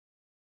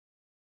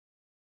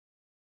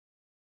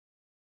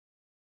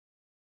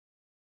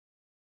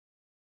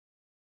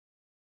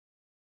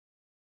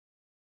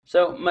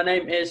So my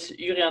name is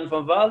Juriaan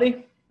Van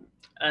Linschoten,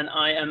 and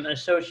I am an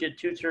associate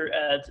tutor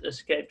at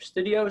Escape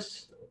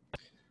Studios.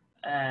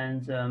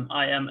 And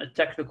I am a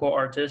technical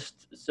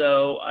artist,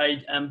 so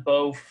I am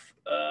both.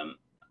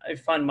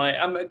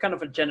 I'm a kind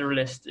of a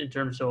generalist in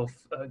terms of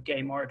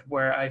game art,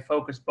 where I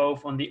focus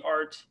both on the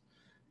art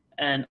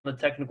and on the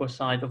technical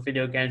side of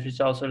video games, which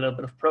is also a little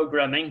bit of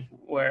programming,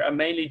 where I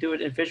mainly do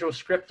it in visual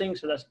scripting.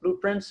 So that's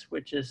blueprints,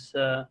 which is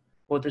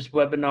what this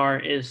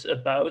webinar is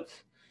about.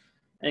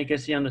 And you can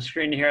see on the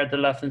screen here at the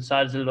left-hand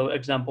side is a little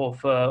example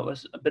of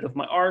a bit of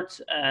my art,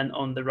 and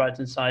on the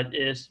right-hand side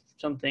is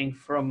something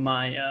from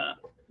my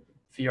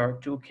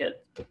VR toolkit.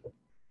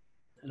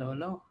 Hello,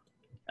 hello.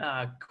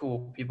 Ah,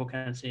 cool. People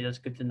can see. That's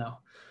good to know.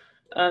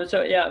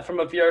 So yeah, from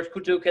a VR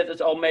toolkit,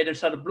 it's all made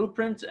inside of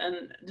Blueprint.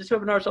 And this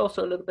webinar is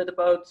also a little bit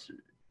about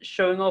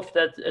showing off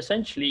that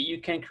essentially you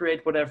can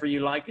create whatever you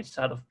like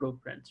inside of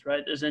Blueprint,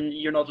 right? As in,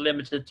 you're not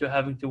limited to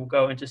having to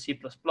go into C++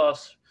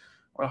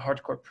 or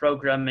hardcore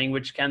programming,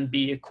 which can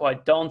be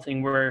quite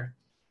daunting, where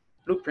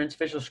Blueprint's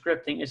visual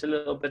scripting is a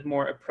little bit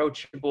more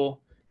approachable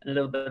and a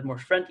little bit more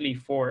friendly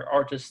for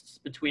artists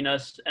between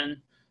us and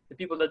the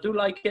people that do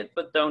like it,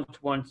 but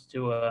don't want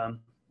to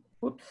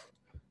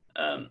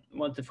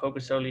want to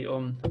focus solely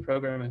on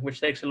programming, which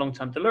takes a long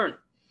time to learn.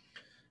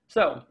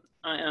 So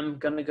I am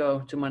going to go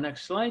to my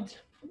next slide,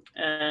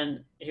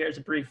 and here's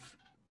a brief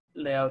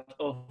layout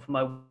of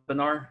my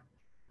webinar.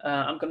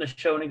 I'm going to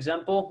show an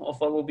example of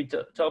what will be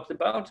talked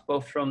about,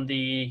 both from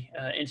the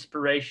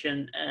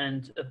inspiration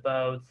and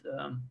about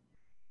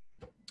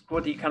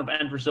what the kind of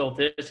end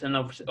result is. And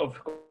of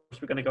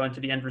course, we're going to go into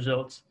the end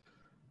results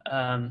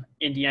in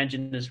the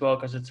engine as well,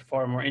 because it's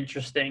far more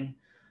interesting.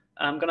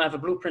 I'm going to have a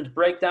blueprint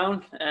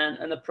breakdown and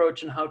an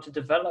approach on how to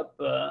develop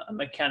a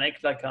mechanic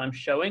like I'm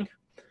showing.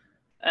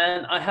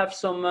 And I have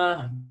some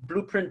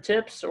blueprint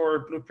tips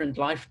or blueprint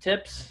life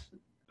tips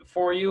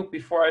for you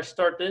before I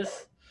start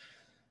this.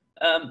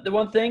 The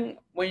one thing,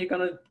 when you're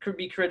going to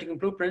be creating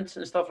blueprints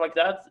and stuff like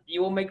that,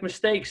 you will make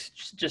mistakes.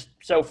 Just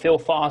so fail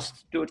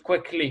fast, do it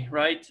quickly,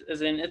 right?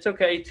 As in, it's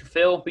okay to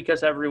fail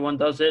because everyone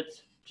does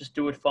it. Just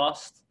do it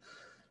fast.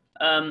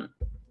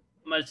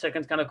 My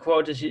second kind of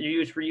quote is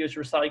use, reuse,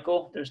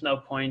 recycle. There's no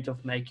point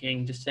of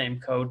making the same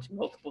code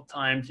multiple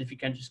times if you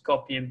can just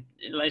copy and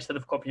instead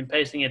of copy and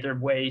pasting it, there are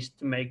ways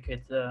to make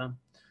it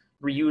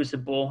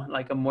reusable,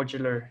 like a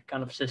modular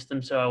kind of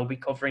system. So I will be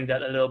covering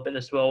that a little bit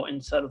as well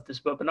inside of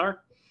this webinar.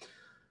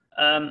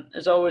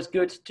 It's always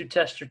good to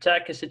test your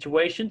tech in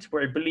situations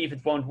where you believe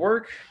it won't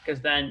work,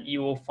 because then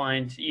you will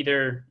find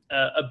either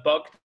a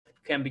bug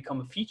can become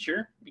a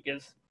feature,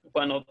 because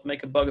why not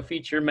make a bug a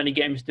feature? Many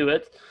games do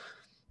it.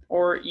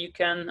 Or you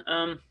can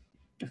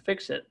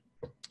fix it.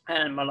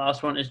 And my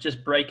last one is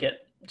just break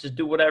it. Just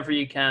do whatever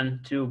you can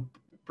to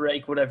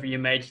break whatever you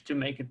made to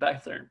make it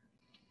better.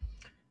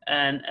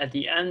 And at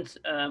the end,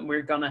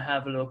 we're gonna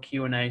have a little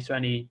Q&A, so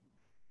any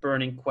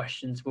burning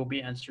questions will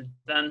be answered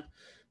then.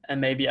 And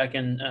maybe I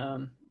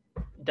can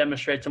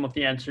demonstrate some of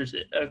the answers,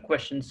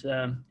 questions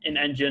in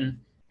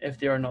Engine if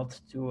they are not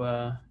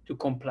too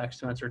complex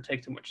to answer or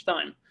take too much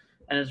time.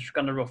 And it's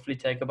gonna roughly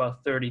take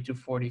about 30 to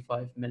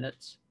 45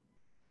 minutes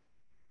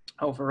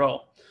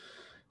overall.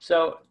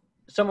 So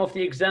some of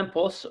the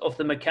examples of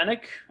the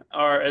mechanic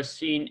are as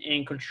seen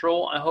in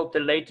Control. I hope the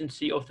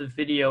latency of the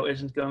video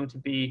isn't going to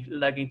be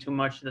lagging too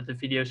much, that the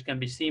videos can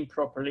be seen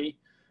properly.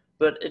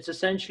 But it's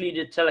essentially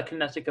the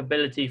telekinetic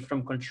ability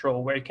from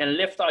Control, where you can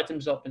lift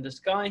items up in the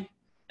sky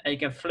and you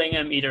can fling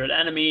them either at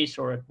enemies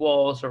or at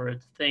walls or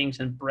at things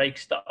and break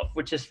stuff,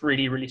 which is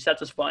really, really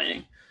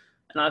satisfying.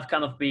 And I've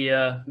kind of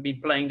been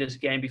playing this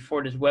game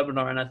before this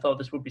webinar, and I thought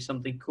this would be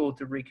something cool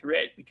to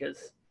recreate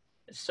because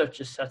it's such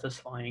a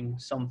satisfying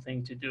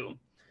something to do.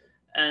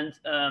 And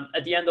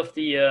at the end of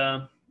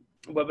the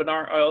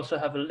webinar, I also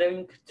have a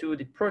link to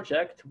the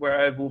project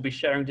where I will be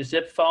sharing the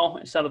zip file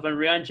inside of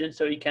Unreal Engine,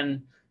 so you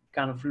can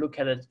kind of look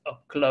at it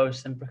up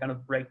close and kind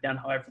of break down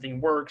how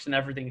everything works, and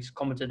everything is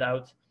commented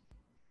out.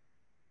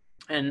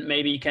 And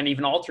maybe you can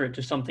even alter it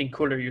to something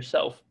cooler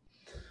yourself.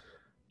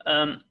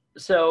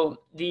 So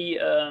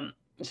the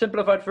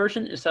simplified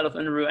version instead of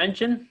Unreal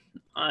Engine,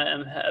 I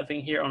am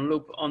having here on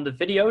loop on the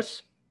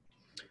videos.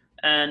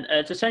 And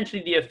it's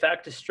essentially the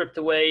effect is stripped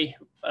away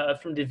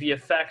from the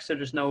VFX, so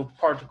there's no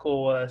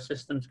particle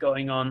systems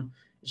going on.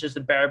 It's just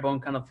a bare bone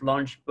kind of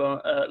launch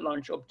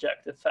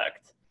object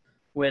effect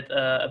with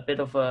a bit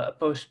of a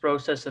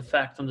post-process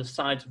effect on the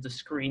sides of the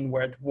screen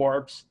where it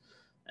warps.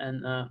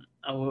 And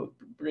I will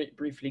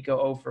briefly go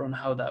over on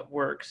how that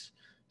works.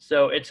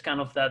 So it's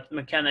kind of that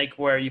mechanic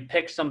where you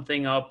pick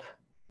something up,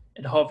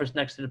 it hovers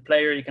next to the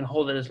player, you can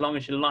hold it as long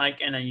as you like,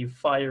 and then you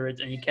fire it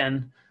and you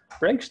can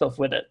break stuff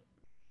with it.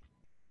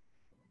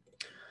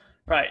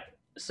 Right,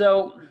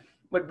 so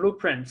with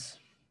blueprints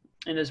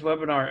in this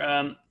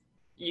webinar,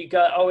 you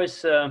got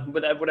always,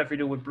 whatever you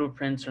do with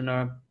blueprints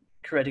or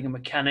creating a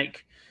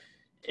mechanic,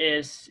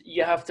 is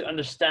you have to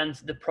understand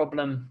the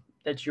problem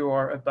that you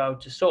are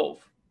about to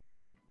solve,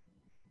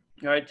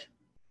 right?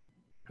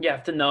 You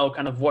have to know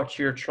kind of what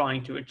you're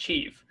trying to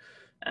achieve.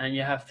 And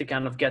you have to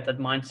kind of get that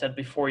mindset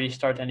before you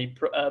start any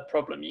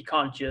problem. You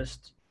can't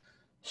just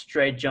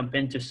straight jump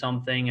into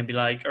something and be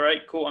like, all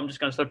right, cool, I'm just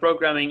going to start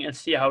programming and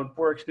see how it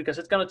works, because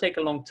it's going to take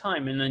a long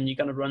time, and then you're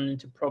going to run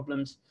into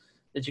problems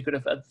that you could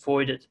have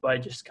avoided by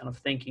just kind of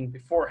thinking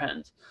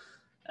beforehand.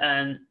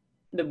 And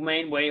the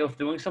main way of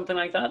doing something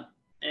like that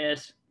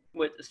is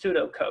with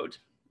pseudocode.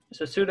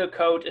 So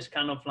pseudocode is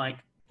kind of like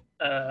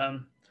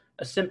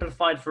a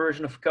simplified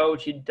version of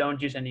code. You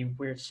don't use any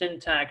weird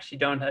syntax. You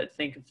don't have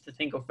to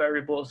think of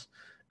variables,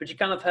 but you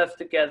kind of have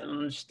to get an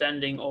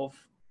understanding of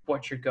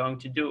what you're going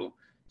to do.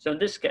 So in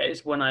this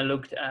case, when I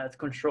looked at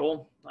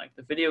Control, like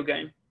the video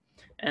game,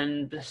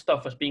 and the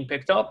stuff was being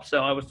picked up,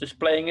 so I was just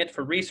playing it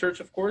for research,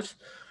 of course.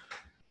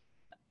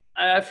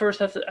 I first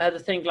had to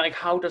think, like,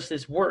 how does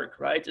this work,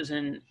 right? As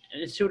in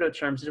pseudo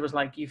terms, it was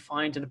like you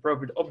find an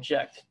appropriate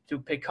object to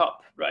pick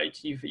up, right?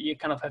 You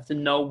kind of have to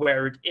know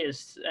where it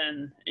is,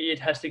 and it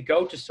has to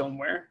go to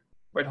somewhere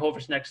where it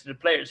hovers next to the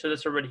player. So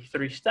that's already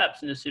 3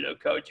 steps in the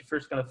pseudocode. You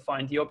first gotta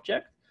find the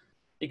object,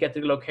 you get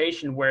the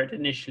location where it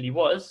initially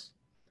was,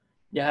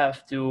 you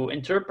have to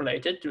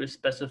interpolate it to a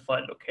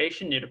specified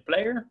location near the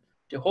player,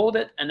 to hold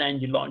it, and then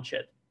you launch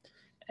it.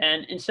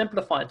 And in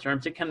simplified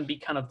terms, it can be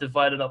kind of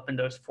divided up in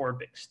those 4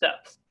 big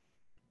steps.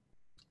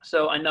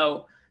 So I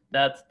know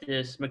that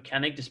this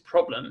mechanic, this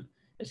problem,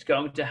 is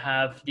going to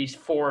have these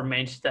 4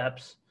 main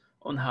steps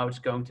on how it's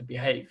going to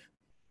behave.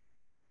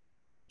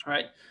 All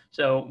right,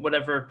 so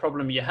whatever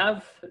problem you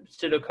have,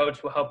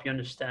 pseudocodes will help you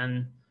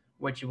understand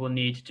what you will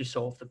need to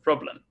solve the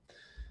problem.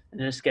 In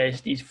this case,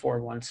 these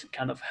 4 ones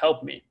kind of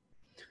help me.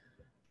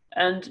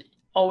 And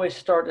always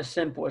start as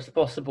simple as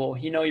possible.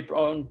 You know your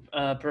own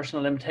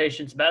personal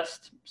limitations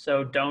best,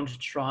 so don't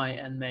try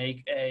and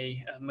make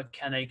a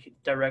mechanic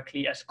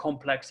directly as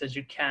complex as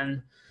you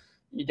can.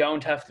 You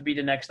don't have to be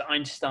the next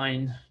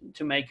Einstein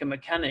to make a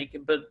mechanic,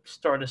 but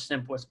start as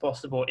simple as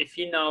possible. If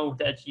you know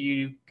that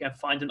you can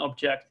find an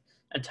object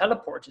and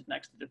teleport it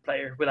next to the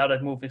player without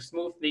it moving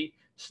smoothly,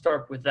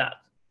 start with that,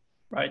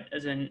 right?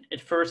 As in,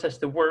 it first has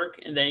to work,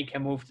 and then you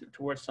can move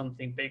towards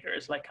something bigger.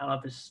 It's like kind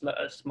of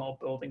a small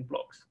building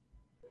blocks.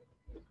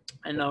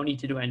 And no need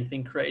to do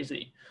anything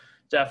crazy.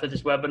 So after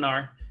this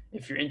webinar,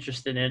 if you're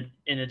interested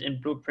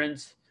in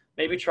blueprints,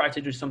 maybe try to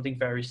do something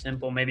very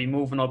simple. Maybe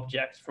move an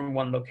object from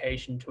one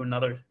location to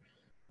another,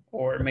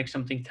 or make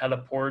something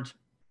teleport.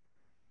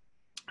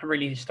 And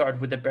really start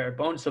with the bare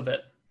bones of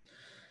it,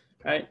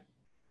 right?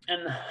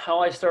 And how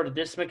I started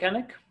this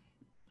mechanic,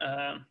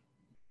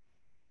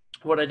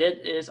 what I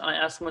did is I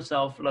asked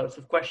myself loads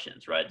of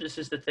questions, right? This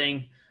is the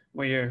thing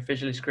where you're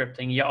visually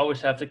scripting. You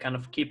always have to kind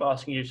of keep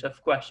asking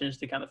yourself questions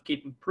to kind of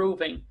keep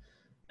improving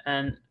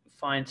and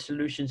find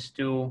solutions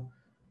to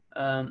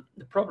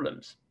the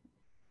problems.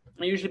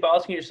 And usually by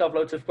asking yourself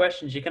loads of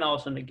questions, you can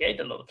also negate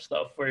a lot of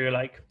stuff where you're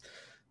like,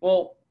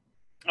 well,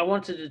 I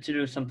wanted it to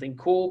do something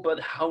cool, but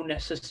how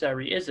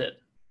necessary is it?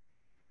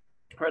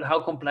 Right? How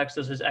complex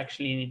does this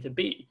actually need to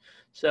be?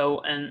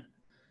 So, and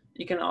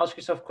you can ask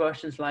yourself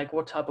questions like,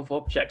 what type of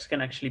objects can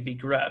actually be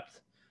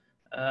grabbed?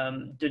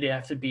 Do they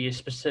have to be a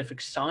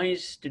specific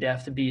size? Do they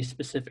have to be a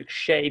specific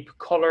shape,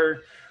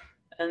 color?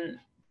 And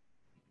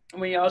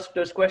when you ask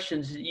those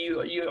questions,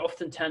 you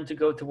often tend to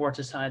go towards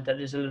a side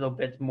that is a little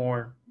bit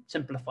more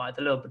simplified,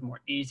 a little bit more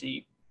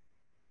easy,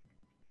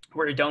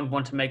 where you don't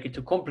want to make it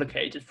too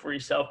complicated for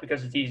yourself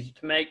because it's easy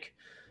to make.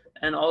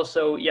 And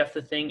also you have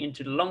to think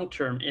into the long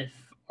term. If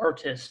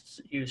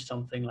artists use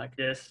something like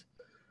this,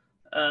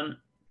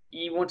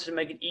 you want to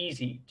make it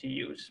easy to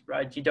use,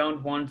 right? You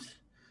don't want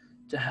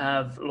to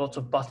have lots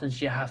of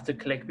buttons you have to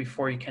click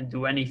before you can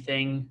do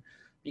anything,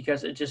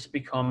 because it just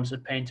becomes a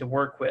pain to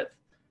work with.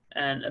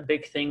 And a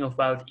big thing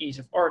about ease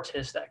of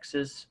artist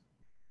access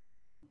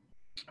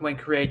when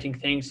creating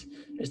things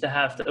is to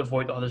have to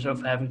avoid others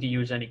of having to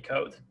use any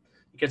code,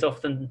 because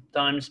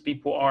oftentimes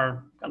people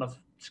are kind of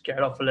scared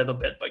off a little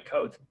bit by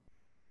code.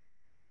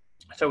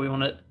 So we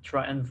want to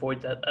try and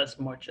avoid that as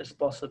much as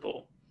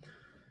possible.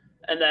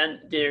 And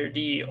then there are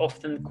the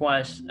often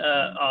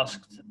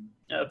asked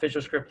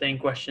visual scripting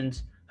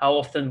questions: how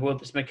often will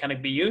this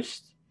mechanic be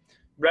used?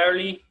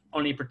 Rarely,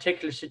 only a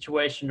particular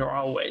situation, or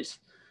always.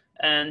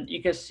 And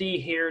you can see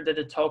here that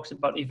it talks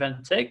about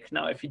event tick.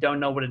 Now, if you don't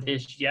know what it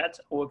is yet,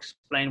 I'll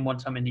explain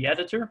once I'm in the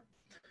editor.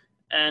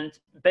 And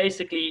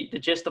basically, the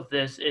gist of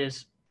this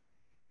is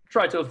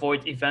try to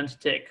avoid event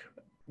tick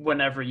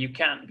whenever you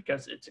can,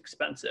 because it's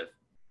expensive.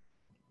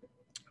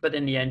 But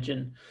in the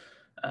engine,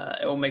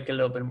 it will make a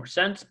little bit more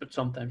sense, but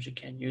sometimes you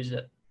can't use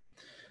it.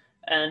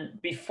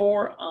 And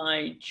before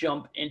I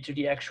jump into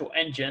the actual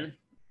engine,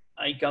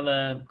 I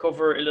gotta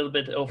cover a little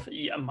bit of,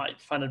 you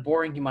might find it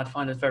boring, you might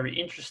find it very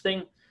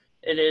interesting.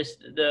 It is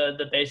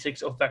the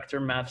basics of vector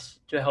maths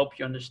to help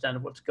you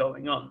understand what's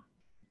going on.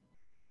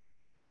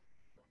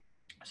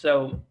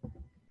 So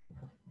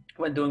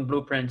when doing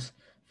blueprints,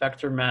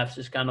 vector maths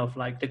is kind of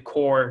like the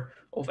core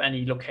of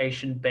any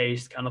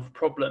location-based kind of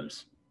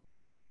problems.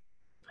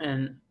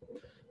 And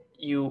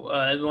you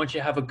once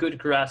you have a good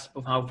grasp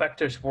of how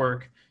vectors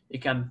work, you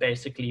can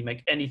basically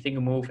make anything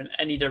move in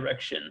any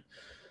direction.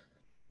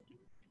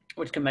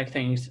 which can make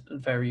things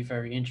very,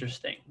 very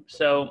interesting.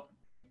 So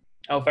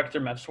how vector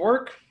maps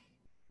work,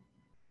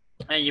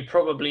 and you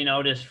probably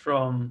know this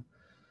from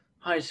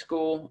high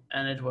school,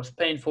 and it was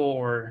painful,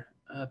 or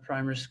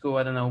primary school.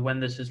 I don't know when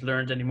this is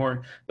learned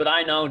anymore, but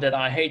I know that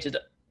I hated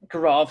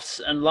graphs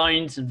and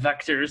lines and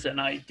vectors,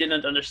 and I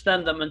didn't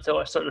understand them until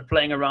I started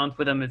playing around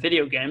with them in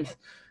video games,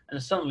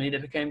 and suddenly they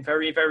became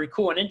very, very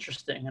cool and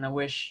interesting, and I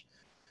wish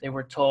they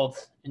were taught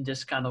in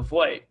this kind of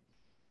way.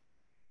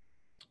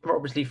 But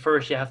obviously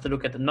first you have to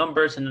look at the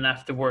numbers, and then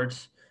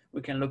afterwards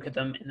we can look at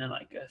them in a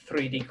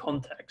 3D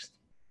context.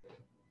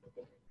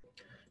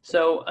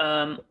 So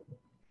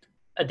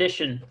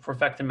addition for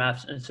vector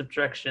maps and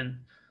subtraction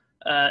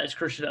is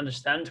crucial to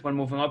understand when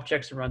moving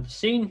objects around the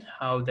scene,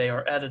 how they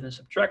are added and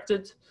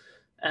subtracted.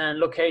 And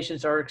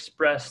locations are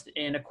expressed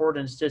in a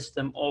coordinate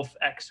system of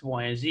X,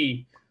 Y, and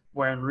Z,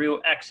 where in real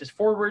X is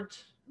forward,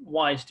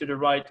 Y is to the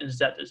right, and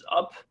Z is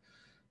up.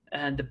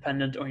 And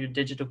dependent on your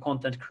digital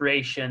content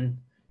creation,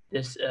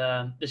 this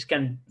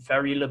can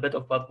vary a little bit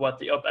about what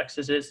the up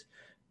axis is.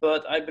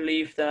 But I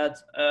believe that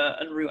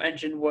Unreal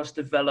Engine was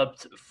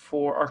developed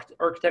for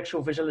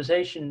architectural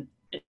visualization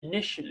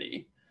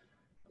initially,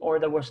 or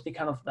that was the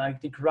kind of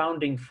the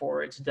grounding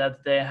for it,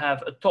 that they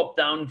have a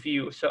top-down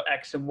view. So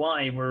X and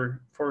Y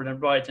were forward and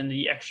right, and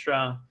the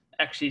extra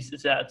axis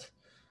Z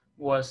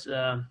was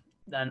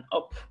then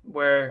up,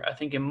 where I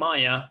think in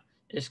Maya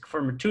is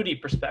from a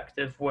 2D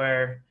perspective,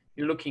 where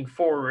you're looking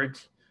forward,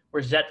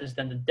 where Z is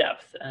then the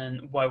depth,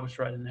 and Y was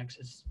right and X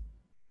is,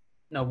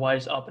 no, Y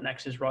is up and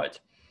X is right.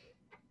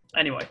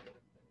 Anyway,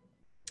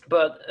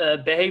 but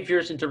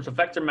behaviors in terms of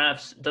vector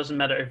maps, doesn't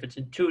matter if it's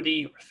in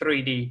 2D or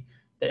 3D,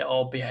 they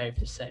all behave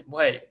the same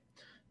way.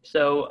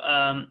 So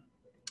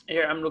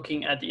here I'm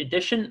looking at the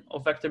addition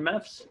of vector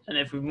maps, and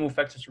if we move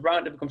vectors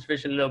around, it becomes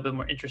visually a little bit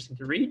more interesting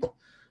to read.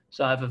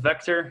 So I have a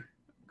vector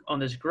on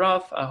this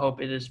graph. I hope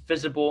it is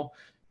visible.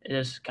 It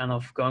is kind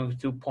of going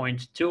to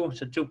point 2,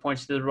 so 2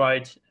 points to the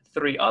right,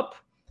 3 up,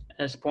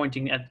 and it's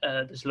pointing at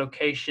this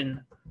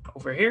location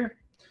over here.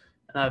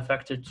 And I have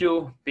vector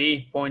 2,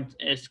 B point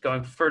is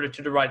going further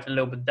to the right and a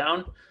little bit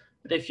down.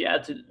 But if you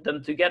add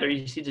them together,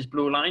 you see this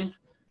blue line,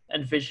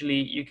 and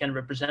visually you can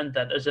represent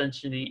that.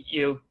 Essentially,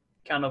 you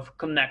kind of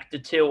connect the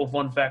tail of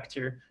one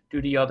vector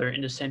to the other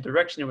in the same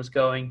direction it was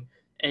going,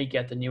 and you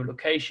get the new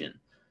location.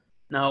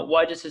 Now,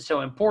 why this is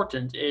so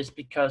important is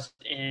because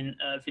in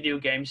video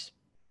games,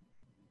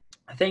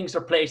 things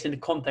are placed in the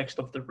context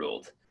of the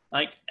world.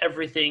 Like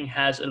everything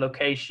has a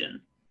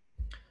location.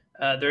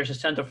 There's a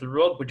center of the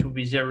world, which would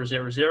be 0,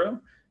 0, 0.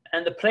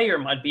 And the player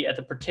might be at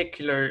a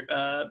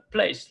particular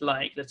place,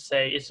 like let's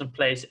say it's in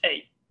place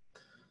A.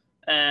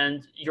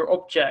 And your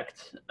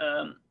object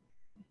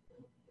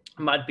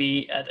might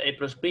be at A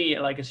plus B,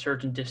 like a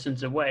certain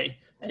distance away.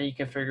 And you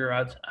can figure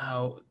out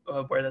how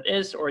where that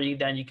is, or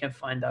then you can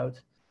find out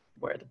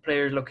where the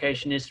player's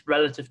location is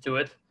relative to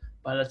it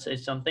by, let's say,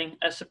 something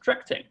as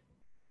subtracting.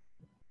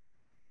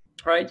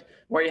 Right?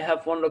 Where you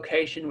have one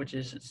location, which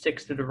is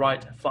 6 to the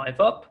right, 5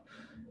 up.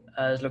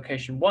 Is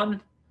location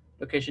 1.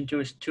 Location 2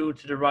 is 2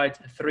 to the right,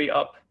 3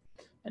 up.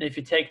 And if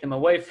you take them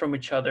away from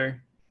each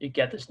other, you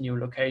get this new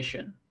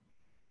location.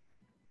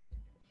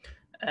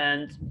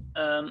 And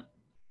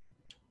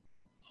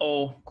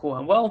all cool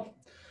and well.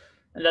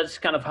 And that's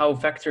kind of how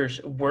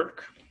vectors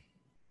work,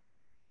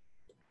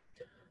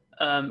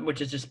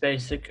 which is just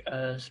basic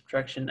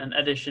subtraction and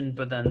addition,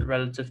 but then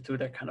relative to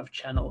their kind of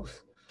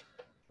channels.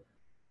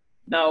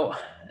 Now,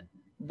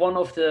 one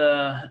of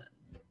the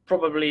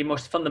probably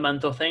most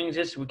fundamental things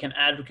is we can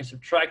add, we can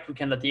subtract, we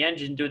can let the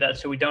engine do that,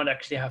 so we don't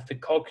actually have to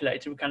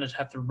calculate. We kind of just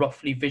have to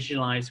roughly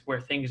visualize where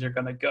things are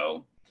going to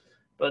go.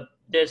 But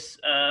this,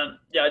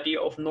 the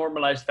idea of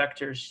normalized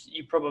vectors,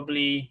 you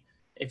probably,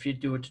 if you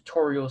do a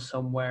tutorial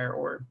somewhere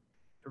or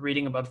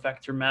reading about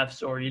vector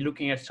maps, or you're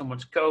looking at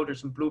someone's code or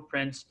some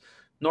blueprints,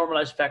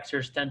 normalized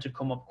vectors tend to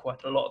come up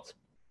quite a lot.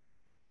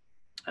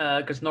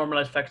 Because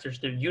normalized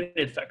vectors, they're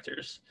unit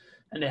vectors,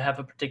 and they have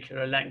a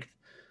particular length.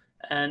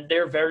 And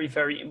they're very,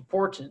 very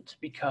important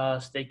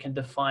because they can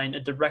define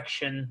a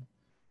direction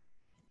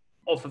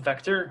of a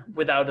vector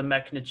without a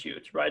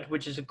magnitude, right?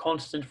 Which is a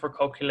constant for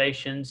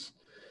calculations,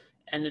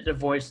 and it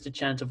avoids the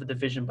chance of a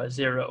division by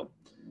 0.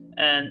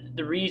 And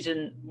the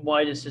reason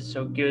why this is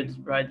so good,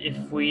 right? If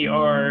we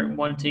are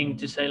wanting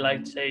to say,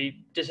 like, say,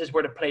 this is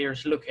where the player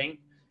is looking,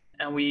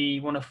 and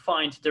we want to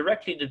find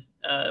directly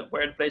the,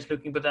 where the player is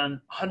looking, but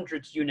then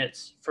 100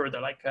 units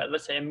further, like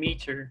let's say a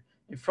meter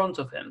in front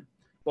of him.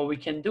 What we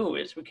can do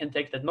is we can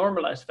take that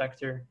normalized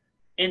vector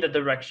in the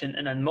direction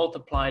and then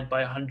multiply it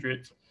by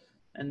 100.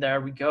 And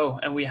there we go.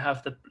 And we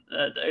have the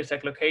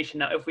exact location.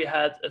 Now, if we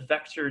had a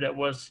vector that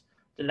was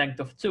the length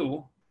of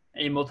 2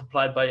 and you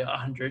multiply it by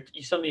 100,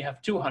 you suddenly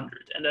have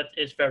 200. And that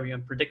is very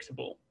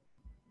unpredictable.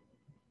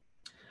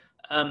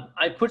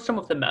 I put some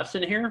of the maps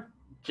in here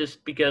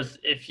just because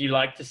if you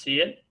like to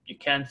see it, you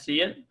can see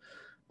it.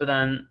 But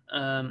then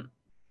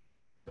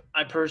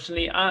I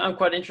personally, I'm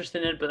quite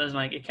interested in it, but it's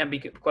like it can be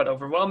quite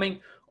overwhelming.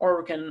 Or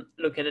we can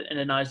look at it in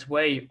a nice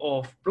way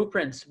of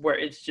blueprints, where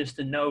it's just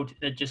a node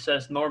that just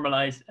says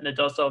normalize, and it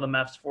does all the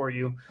maps for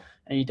you,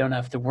 and you don't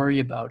have to worry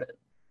about it.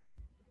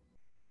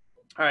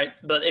 All right,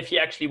 but if you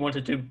actually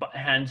wanted to by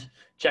hand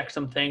check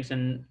some things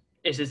and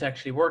is this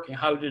actually working?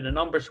 How do the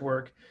numbers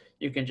work?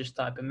 You can just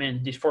type them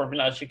in. These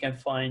formulas you can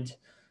find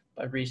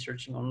by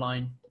researching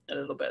online a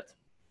little bit.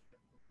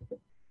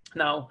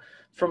 Now,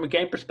 from a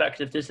game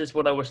perspective, this is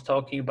what I was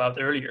talking about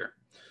earlier,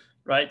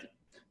 right?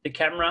 The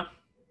camera,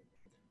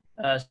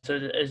 so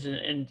as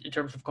in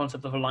terms of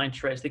concept of a line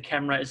trace, the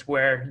camera is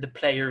where the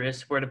player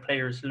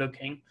is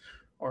looking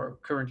or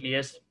currently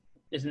is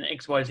an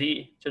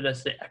XYZ. So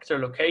that's the actor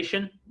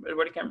location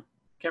where the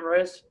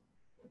camera is.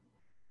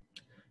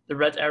 The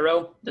red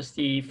arrow, that's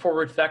the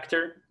forward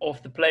vector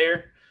of the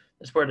player.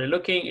 That's where they're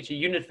looking. It's a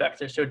unit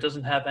vector, so it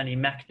doesn't have any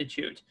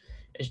magnitude.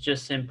 It's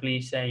just simply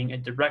saying a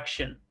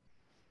direction.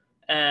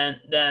 And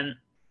then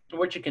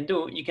what you can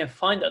do, you can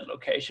find that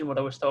location, what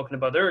I was talking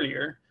about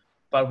earlier,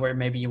 about where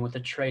maybe you want the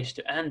trace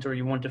to end or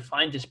you want to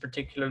find this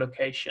particular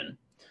location.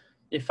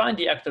 You find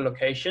the actor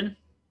location,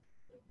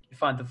 you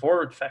find the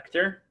forward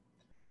vector,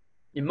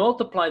 you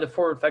multiply the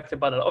forward vector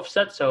by the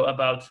offset, so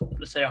about,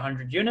 let's say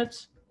 100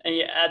 units, and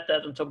you add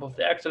that on top of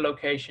the actor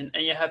location,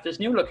 and you have this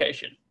new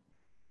location,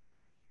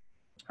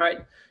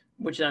 right?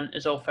 Which then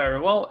is all very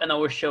well, and I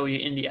will show you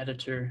in the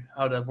editor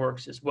how that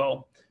works as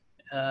well.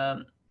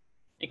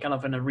 Kind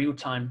of in a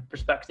real-time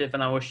perspective,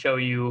 and I will show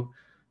you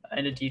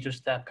in the details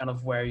tab kind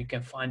of where you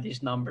can find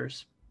these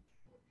numbers.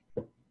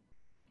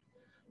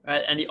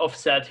 Right, and the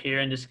offset here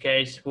in this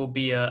case will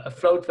be a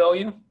float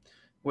value,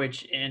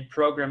 which in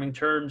programming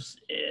terms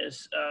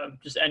is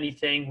just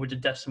anything with a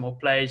decimal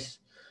place,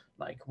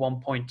 like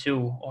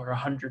 1.2 or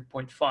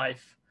 100.5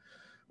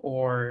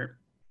 or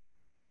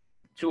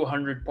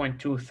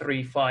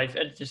 200.235,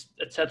 and just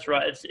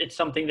etc. It's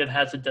something that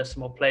has a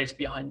decimal place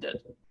behind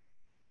it.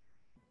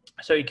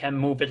 So you can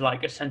move it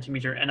like 1.5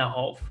 centimeters,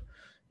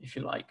 if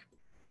you like.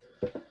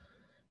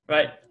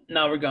 Right,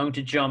 now we're going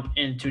to jump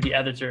into the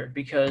editor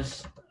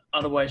because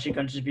otherwise you're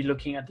going to just be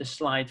looking at this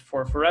slide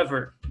for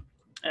forever.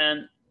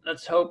 And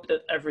let's hope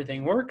that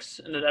everything works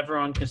and that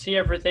everyone can see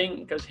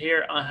everything, because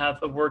here I have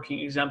a working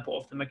example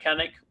of the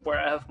mechanic where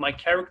I have my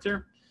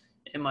character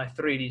in my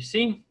 3D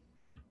scene.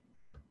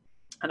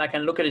 And I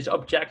can look at these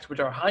objects which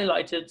are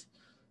highlighted,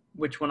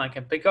 which one I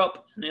can pick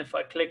up. And if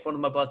I click one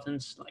of my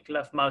buttons, like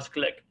left mouse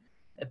click,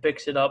 it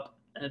picks it up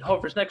and it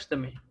hovers next to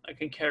me. I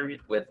can carry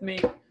it with me.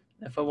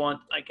 If I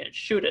want, I can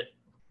shoot it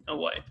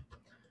away.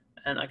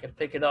 And I can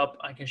pick it up,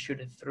 I can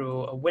shoot it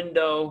through a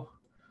window,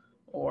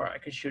 or I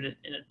can shoot it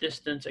in a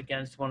distance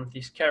against one of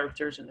these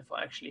characters. And if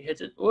I actually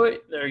hit it, oh,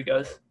 there he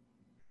goes.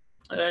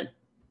 All right.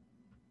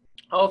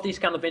 All of these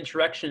kind of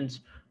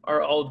interactions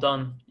are all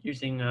done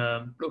using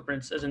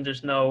blueprints, as in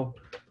there's no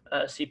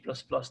C++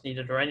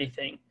 needed or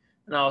anything.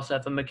 And I also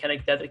have a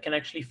mechanic that it can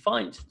actually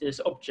find this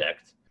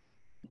object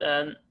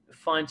and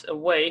finds a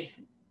way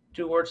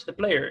towards the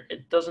player.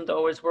 It doesn't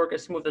always work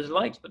as smooth as it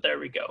likes, but there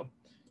we go.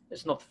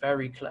 It's not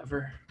very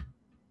clever,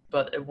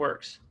 but it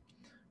works.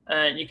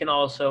 And you can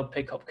also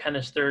pick up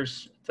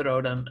canisters,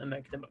 throw them, and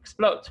make them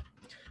explode.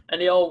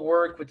 And they all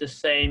work with the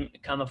same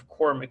kind of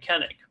core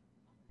mechanic.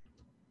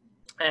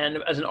 And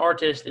as an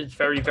artist, it's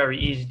very, very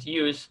easy to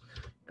use,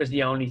 because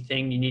the only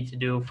thing you need to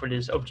do for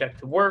this object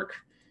to work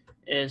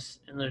is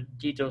in the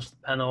details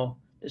panel,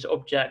 this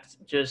object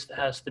just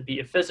has to be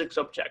a physics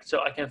object.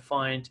 So I can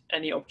find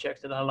any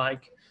object that I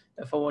like.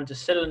 If I want a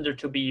cylinder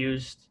to be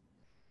used,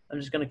 I'm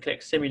just going to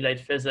click simulate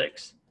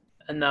physics.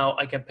 And now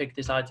I can pick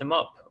this item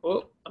up.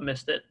 Oh, I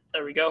missed it.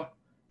 There we go.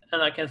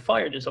 And I can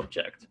fire this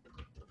object.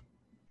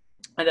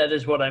 And that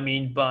is what I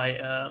mean by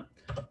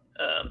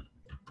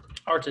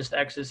artist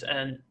access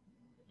and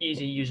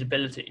easy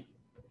usability.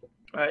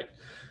 All right.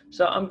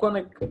 So I'm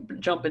going to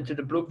jump into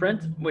the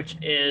blueprint, which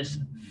is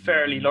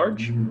fairly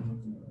large.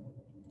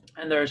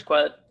 And there's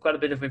quite a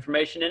bit of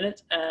information in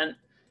it. And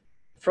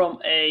from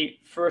a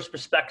first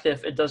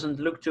perspective, it doesn't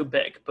look too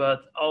big,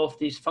 but all of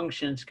these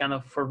functions kind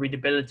of for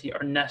readability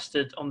are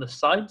nested on the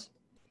side.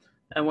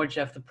 And once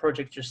you have the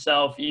project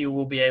yourself, you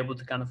will be able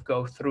to kind of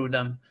go through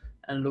them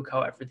and look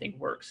how everything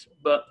works.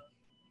 But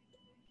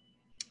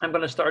I'm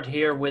going to start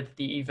here with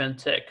the event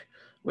tick,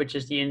 which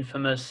is the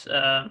infamous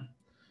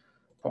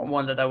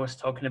one that I was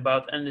talking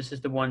about. And this is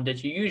the one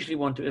that you usually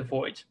want to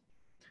avoid.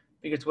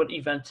 Because what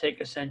event tick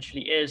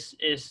essentially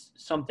is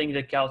something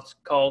that gets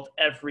called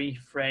every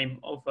frame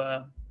of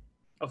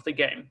the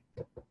game,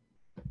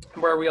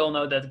 where we all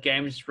know that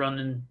games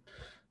run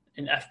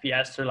in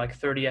FPS, or like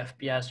 30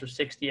 FPS or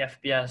 60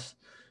 FPS.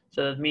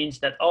 So that means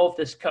that all of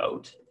this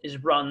code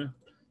is run.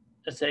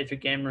 Let's say if your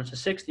game runs at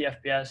 60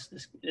 FPS,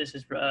 this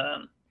is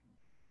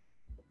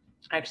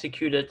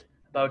executed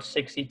about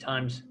 60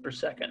 times per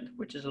second,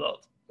 which is a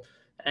lot.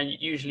 And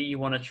usually you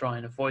want to try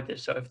and avoid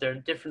this. So if there are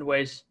different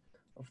ways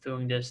of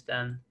doing this,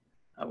 then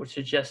I would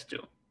suggest to.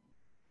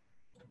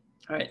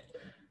 All right,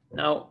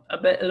 now a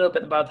little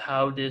bit about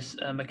how this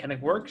mechanic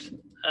works.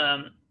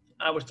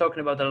 I was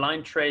talking about the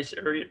line trace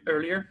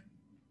earlier.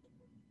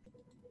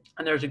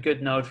 And there's a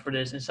good node for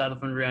this inside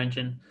of Unreal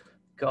Engine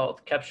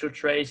called capture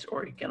trace,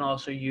 or you can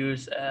also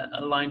use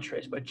a line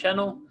trace by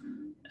channel.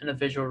 And a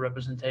visual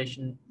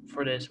representation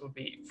for this would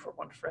be for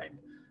one frame.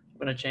 I'm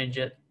going to change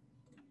it.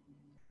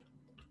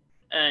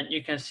 And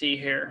you can see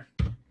here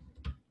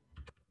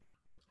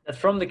that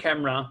from the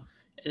camera,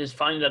 it is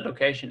finding that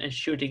location and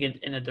shooting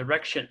it in a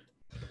direction.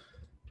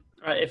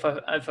 Right, if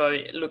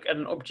I look at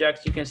an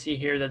object, you can see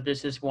here that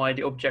this is why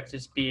the object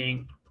is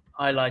being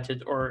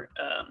highlighted or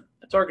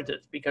targeted,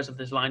 because of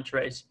this line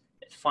trace.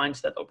 It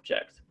finds that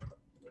object.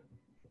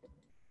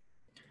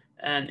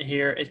 And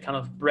here it kind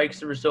of breaks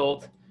the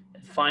result.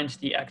 It finds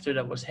the actor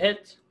that was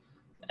hit,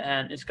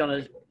 and it's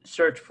going to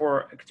search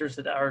for actors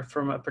that are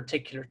from a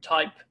particular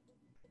type.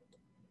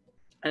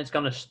 And it's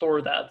going to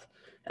store that.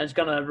 And it's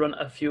going to run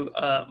a few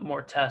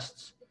more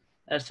tests.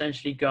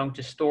 Essentially going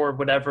to store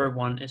whatever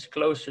one is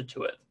closer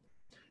to it,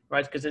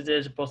 right? Because it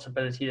is a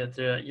possibility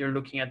that you're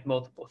looking at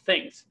multiple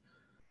things.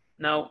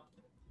 Now,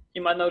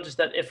 you might notice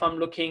that if I'm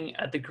looking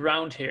at the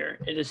ground here,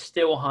 it is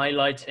still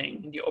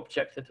highlighting the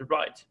object at the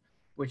right,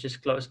 which is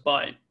close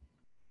by.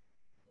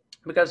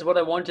 Because what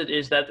I wanted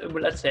is that,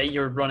 let's say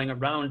you're running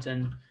around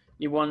and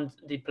you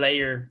want the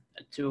player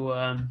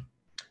to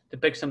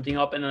pick something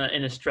up in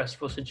a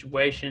stressful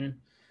situation,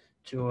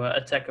 to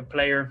attack a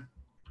player.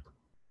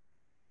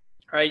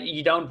 Right?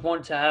 You don't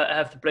want to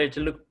have the player to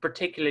look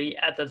particularly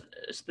at that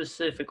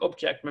specific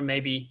object, but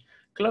maybe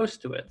close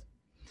to it.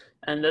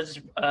 And that's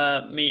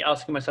me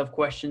asking myself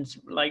questions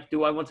like,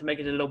 do I want to make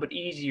it a little bit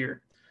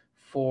easier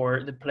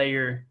for the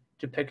player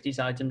to pick these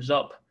items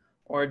up?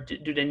 Or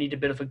do they need a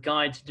bit of a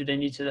guide? Do they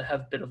need to have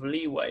a bit of a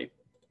leeway?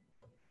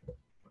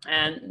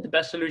 And the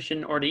best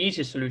solution, or the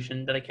easiest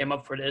solution that I came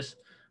up for this,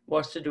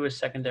 was to do a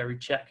secondary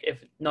check.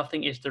 If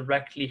nothing is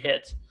directly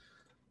hit,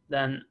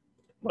 then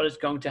what is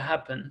going to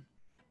happen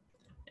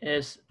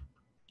is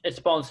it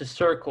spawns a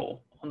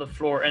circle on the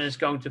floor and it's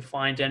going to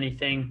find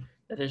anything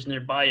that is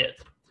nearby it,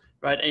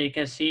 right? And you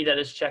can see that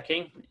it's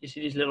checking. You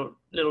see these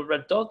little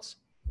red dots,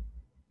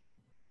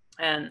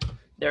 and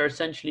they're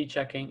essentially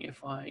checking.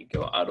 If I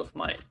go out of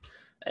my,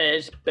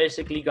 it's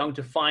basically going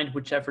to find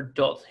whichever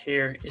dot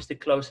here is the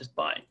closest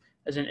by.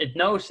 As in, it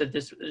knows that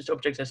this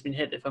object has been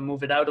hit. If I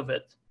move it out of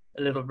it,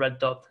 a little red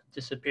dot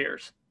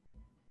disappears.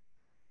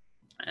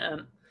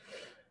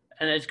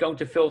 And it's going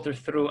to filter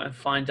through and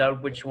find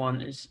out which one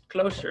is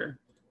closer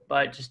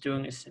by just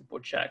doing a simple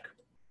check.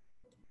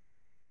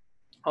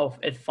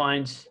 It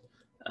finds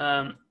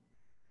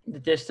the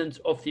distance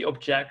of the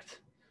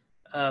object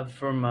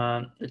from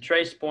the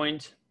trace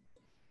point,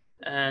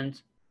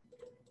 and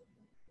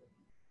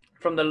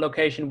from the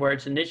location where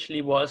it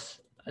initially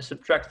was, I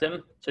subtract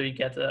them. So you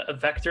get a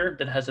vector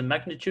that has a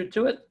magnitude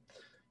to it.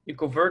 You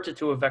convert it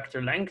to a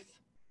vector length,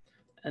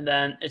 and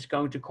then it's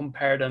going to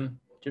compare them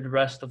to the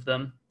rest of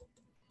them.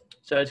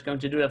 So it's going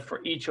to do that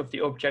for each of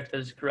the objects that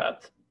is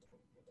grabbed.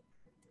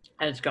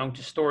 And it's going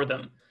to store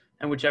them.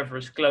 And whichever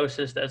is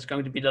closest, that's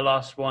going to be the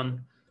last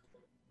one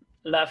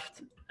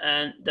left.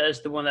 And that's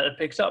the one that it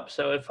picks up.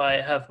 So if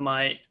I have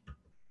my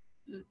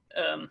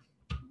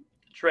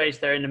trace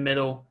there in the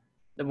middle,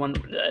 the one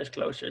that is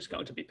closer is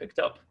going to be picked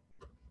up.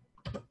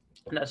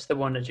 And that's the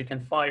one that you can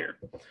fire.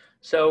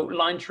 So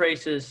line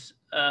traces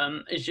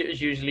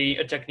is usually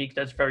a technique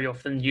that's very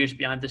often used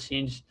behind the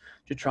scenes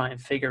to try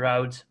and figure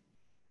out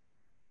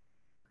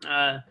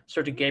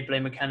certain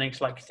gameplay mechanics,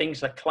 like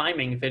things like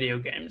climbing video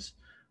games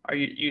are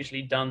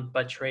usually done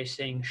by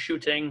tracing,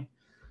 shooting,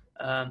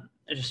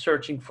 just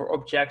searching for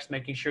objects,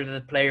 making sure that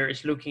the player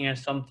is looking at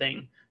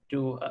something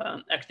to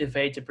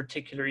activate a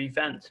particular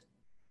event.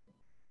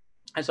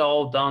 It's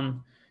all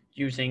done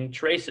using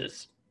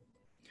traces.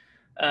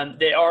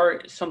 They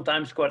are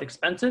sometimes quite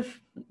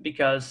expensive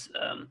because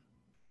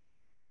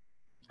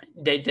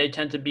they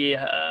tend to be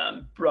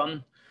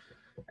run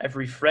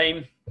every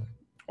frame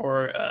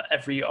or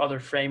every other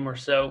frame or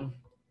so.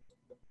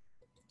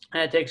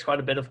 And it takes quite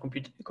a bit of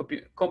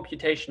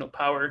computational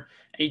power,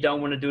 and you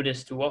don't want to do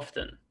this too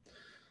often.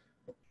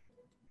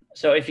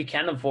 So if you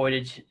can avoid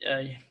it,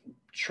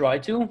 try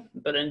to.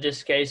 But in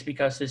this case,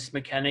 because this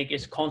mechanic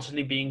is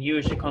constantly being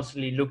used, you're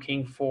constantly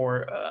looking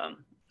for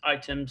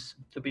items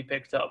to be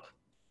picked up,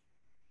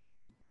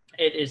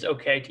 it is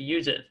okay to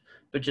use it,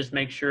 but just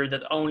make sure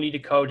that only the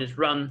code is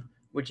run,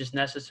 which is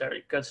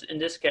necessary. Because in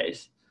this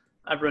case,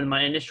 I've run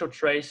my initial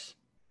trace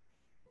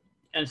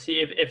and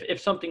see if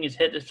something is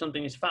hit, if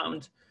something is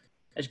found,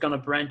 it's going to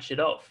branch it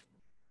off,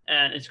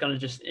 and it's going to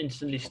just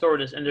instantly store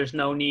this, and there's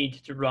no need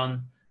to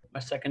run my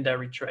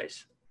secondary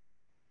trace,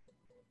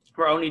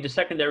 where only the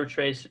secondary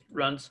trace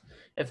runs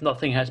if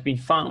nothing has been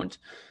found.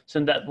 So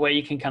in that way,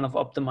 you can kind of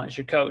optimize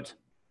your code.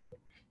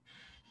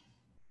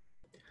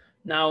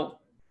 Now,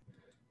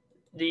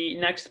 the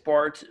next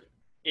part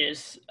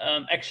is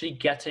actually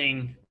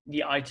getting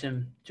the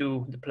item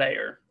to the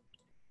player,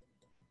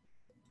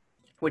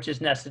 which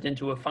is nested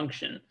into a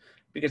function.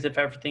 Because if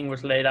everything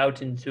was laid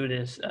out into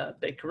this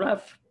big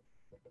graph,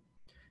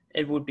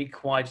 it would be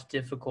quite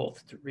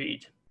difficult to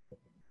read.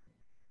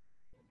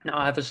 Now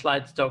I have a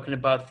slide talking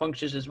about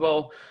functions as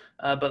well,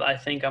 but I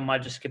think I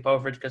might just skip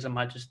over it because I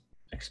might just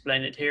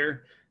explain it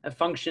here. And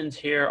functions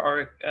here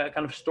are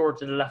kind of stored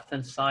to the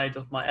left-hand side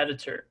of my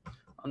editor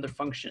under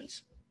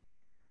functions.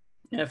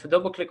 And if I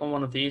double click on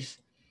one of these,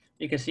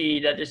 you can see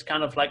that it's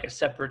kind of like a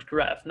separate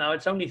graph. Now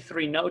it's only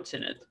 3 nodes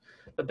in it,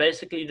 but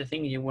basically the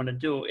thing you want to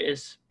do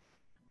is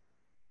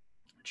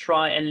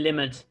try and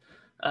limit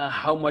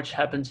how much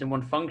happens in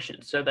one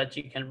function so that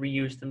you can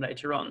reuse them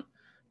later on.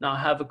 Now I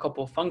have a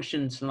couple of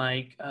functions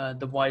like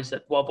the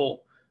YZ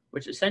wobble,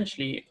 which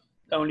essentially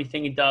the only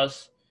thing it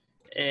does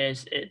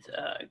is it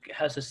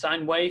has a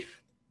sine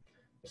wave.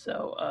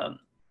 So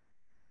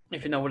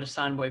if you know what a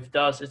sine wave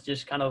does, it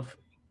just kind of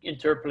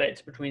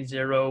interpolates between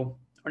 0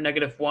 or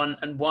 -1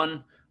 and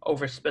 1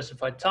 over a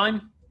specified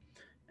time.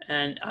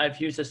 And I've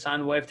used a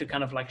sine wave to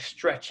kind of like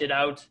stretch it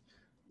out,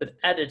 but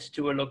add it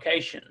to a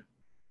location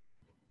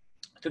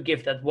to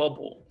give that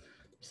wobble.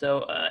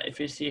 So if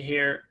you see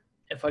here,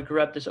 if I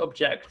grab this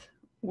object,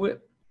 and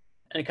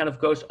it kind of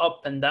goes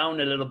up and down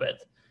a little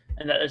bit,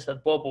 and that is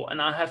that wobble.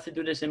 And I have to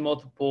do this in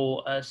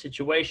multiple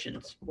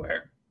situations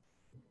where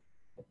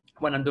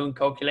when I'm doing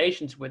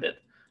calculations with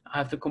it, I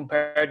have to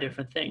compare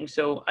different things.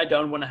 So I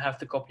don't want to have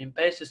to copy and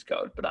paste this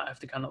code, but I have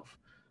to kind of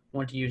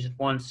want to use it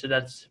once. So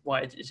that's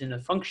why it is in a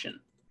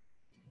function,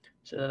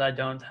 so that I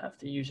don't have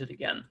to use it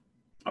again,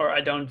 or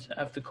I don't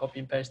have to copy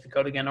and paste the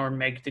code again or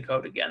make the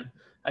code again.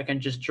 I can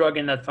just drag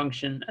in that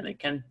function and I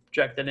can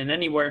drag that in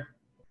anywhere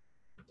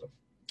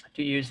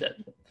to use it.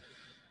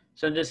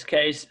 So in this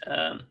case,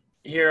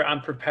 here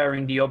I'm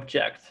preparing the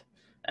object.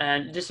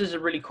 And this is a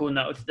really cool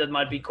note that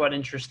might be quite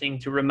interesting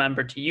to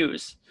remember to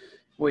use,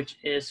 which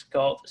is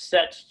called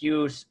set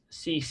use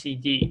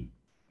CCD,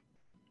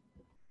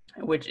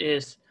 which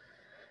is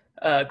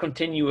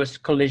continuous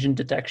collision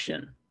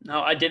detection.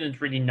 Now, I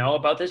didn't really know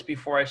about this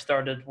before I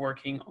started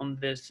working on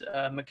this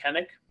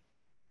mechanic.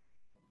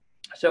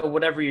 So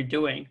whatever you're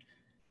doing,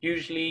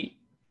 usually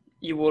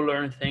you will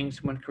learn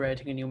things when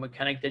creating a new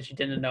mechanic that you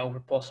didn't know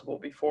were possible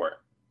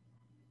before.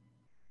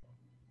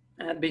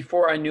 And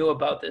before I knew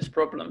about this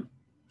problem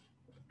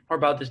or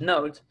about this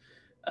node,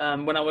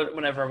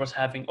 whenever I was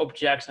having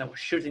objects and I was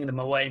shooting them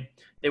away,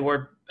 they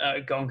were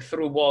going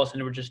through walls and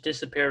they were just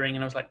disappearing.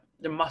 And I was like,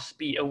 there must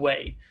be a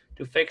way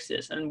to fix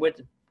this. And with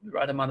the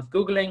right amount of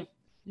Googling,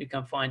 you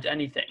can find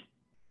anything.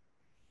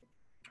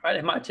 Right?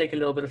 It might take a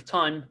little bit of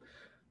time,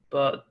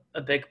 but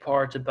a big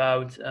part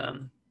about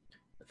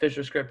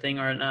visual scripting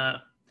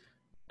or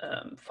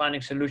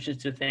finding solutions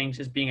to things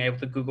is being able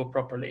to Google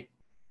properly.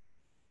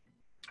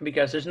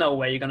 Because there's no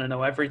way you're going to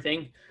know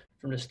everything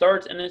from the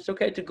start, and it's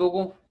okay to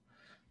Google.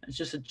 It's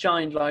just a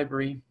giant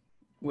library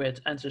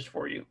with answers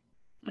for you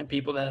and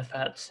people that have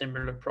had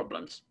similar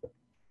problems.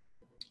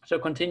 So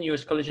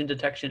continuous collision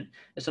detection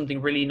is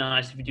something really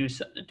nice if you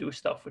do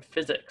stuff with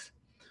physics.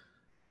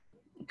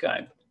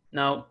 Okay,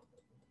 now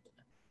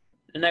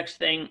the next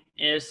thing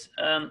is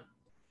I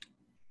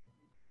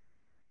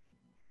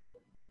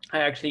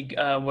actually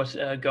was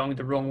going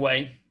the wrong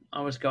way.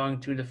 I was going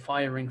to the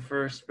firing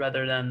first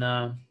rather than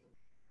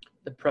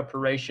the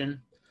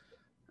preparation.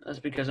 That's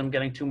because I'm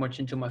getting too much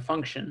into my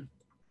function.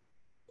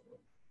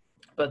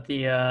 But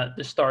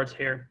the start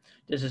here,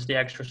 this is the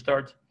extra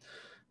start.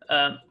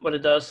 What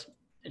it does,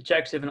 it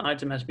checks if an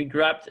item has been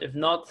grabbed. If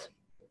not,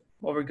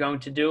 what we're going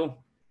to do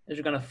is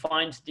we're going to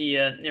find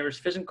the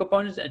nearest physics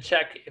component and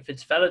check if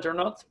it's valid or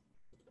not.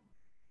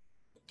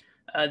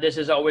 This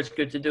is always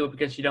good to do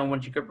because you don't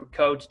want your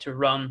code to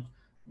run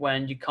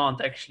when you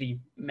can't actually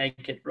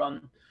make it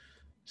run.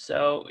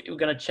 So we're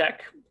going to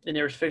check the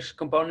nearest physics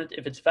component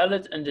if it's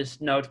valid, and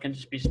this node can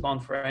just be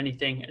spawned for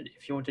anything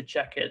if you want to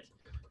check it.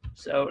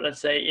 So let's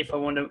say if I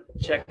want to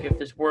check if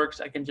this works,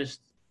 I can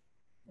just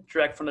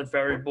drag from that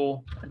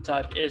variable and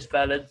type is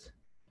valid,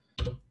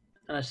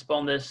 and I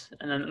spawn this,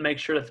 and then make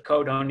sure that the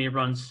code only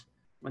runs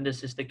when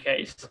this is the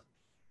case.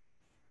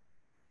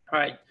 All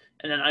right,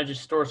 and then I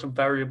just store some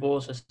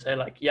variables. I say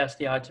like, yes,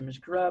 the item is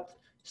grabbed.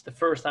 It's the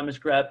first time it's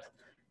grabbed,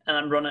 and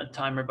I'm running a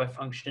timer by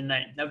function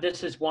name. Now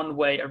this is one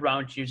way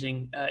around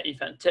using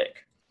event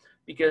tick,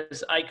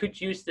 because I could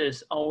use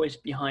this always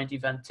behind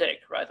event tick,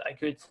 right? I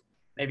could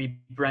maybe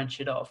branch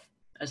it off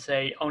and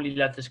say only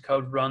let this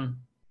code run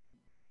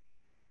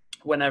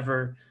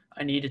whenever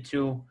I need it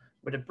to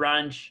with a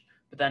branch,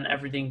 but then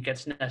everything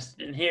gets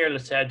nested in here.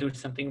 Let's say I do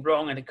something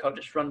wrong and the code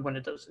is run when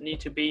it doesn't need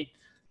to be.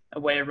 A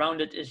way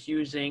around it is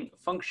using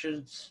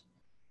functions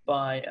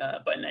by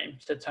name,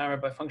 so timer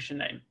by function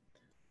name,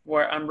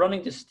 where I'm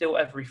running this still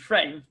every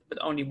frame, but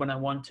only when I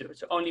want to.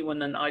 So only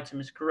when an item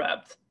is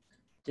grabbed,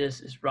 this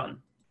is run.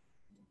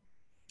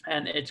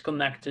 And it's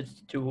connected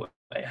to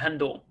a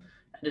handle.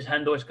 And this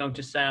handle is going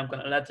to say, I'm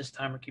going to let this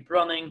timer keep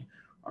running,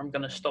 or I'm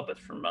going to stop it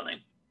from running.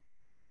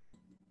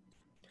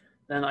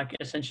 Then I can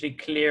essentially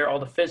clear all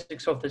the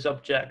physics of this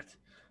object.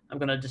 I'm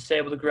going to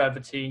disable the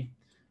gravity,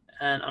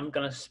 and I'm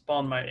going to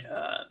spawn my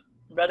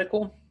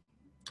reticle.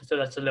 So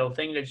that's a little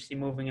thing that you see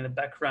moving in the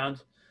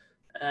background.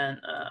 And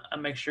I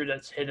make sure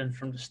that's hidden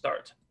from the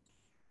start.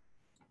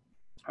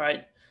 All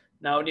right.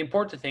 Now, the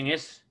important thing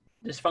is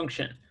this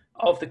function.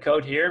 All of the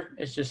code here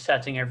is just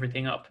setting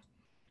everything up.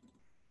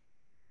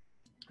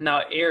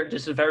 Now here,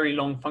 this is a very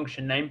long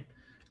function name.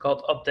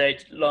 called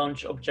update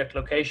launch object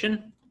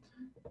location,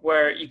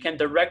 where you can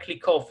directly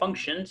call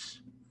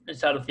functions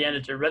inside of the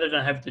editor rather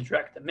than have to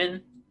drag them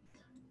in.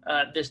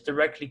 This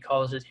directly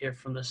calls it here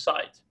from the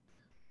side,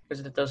 because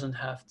it doesn't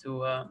have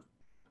to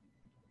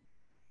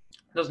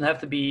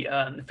be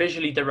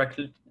visually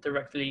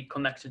directly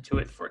connected to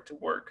it for it to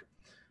work,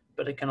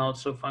 but it can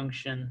also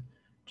function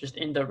just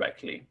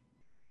indirectly.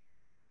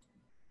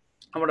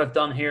 And what I've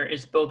done here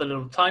is build a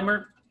little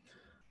timer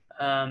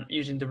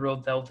using the rule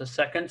delta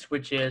seconds,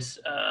 which is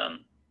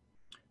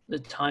the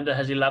time that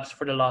has elapsed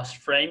for the last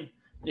frame.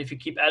 And if you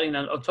keep adding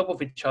them on top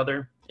of each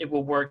other, it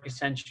will work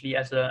essentially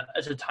as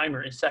a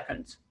timer in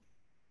seconds.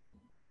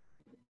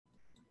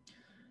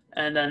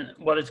 And then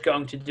what it's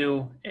going to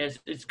do is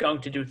it's going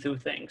to do two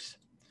things.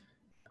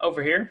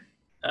 Over here,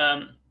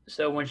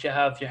 so once you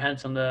have your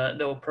hands on the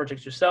little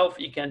project yourself,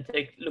 you can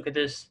take a look at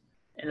this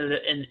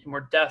in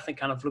more depth and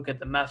kind of look at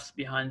the maths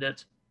behind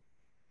it.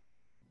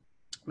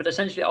 But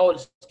essentially all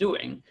it's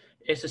doing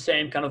is the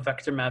same kind of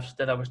vector maps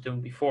that I was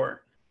doing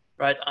before,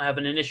 right? I have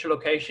an initial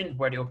location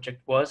where the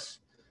object was.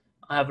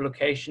 I have a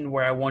location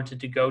where I wanted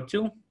to go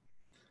to.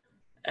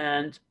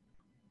 And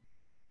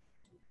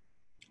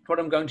what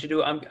I'm going to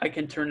do, I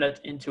can turn that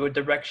into a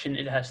direction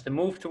it has to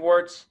move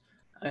towards.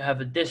 I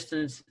have a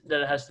distance that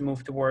it has to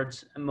move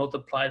towards and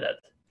multiply that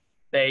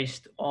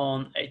based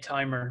on a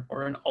timer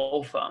or an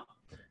alpha,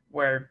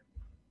 where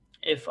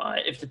if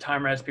the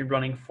timer has been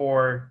running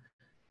for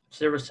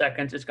 0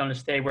 seconds, it's going to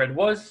stay where it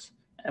was.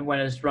 And when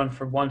it's run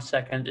for 1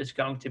 second, it's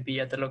going to be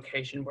at the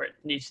location where it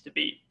needs to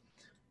be.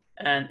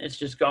 And it's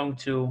just going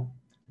to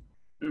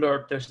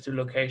lerp those two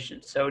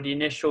locations. So the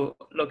initial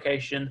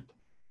location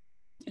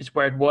is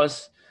where it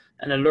was,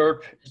 and a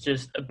lerp is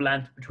just a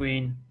blend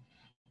between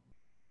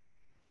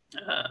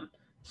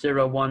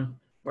 0, 1,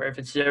 where if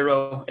it's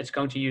 0, it's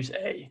going to use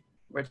A,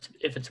 where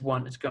if it's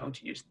 1, it's going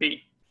to use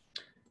B.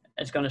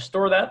 It's going to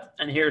store that,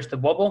 and here's the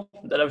wobble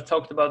that I've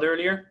talked about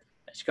earlier.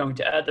 It's going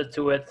to add that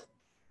to it,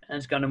 and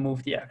it's going to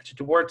move the actor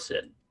towards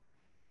it.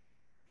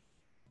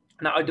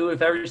 Now I do a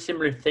very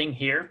similar thing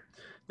here.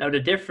 Now the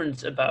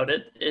difference about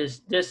it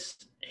is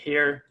this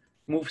here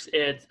moves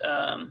it.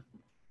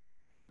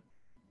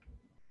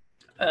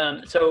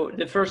 So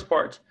the first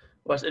part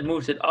was it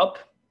moves it up,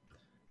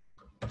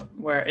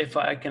 where if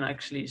I can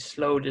actually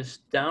slow this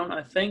down,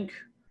 I think.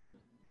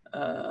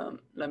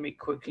 Let me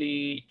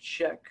quickly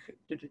check.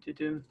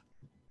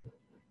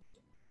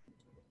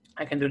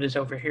 I can do this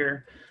over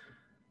here.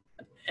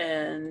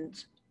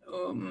 And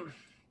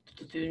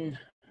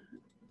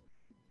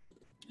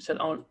set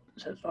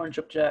launch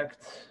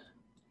object.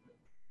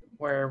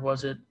 Where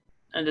was it?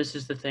 And this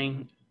is the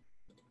thing.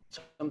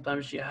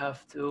 Sometimes you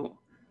have to,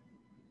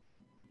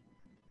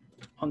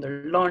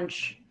 under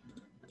launch,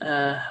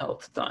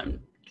 health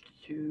time,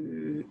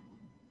 to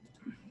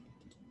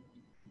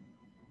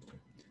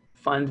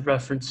find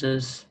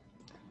references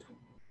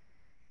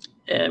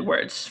where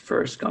it's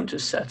first going to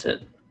set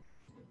it.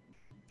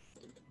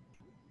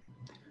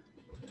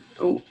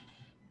 Oh,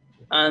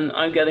 and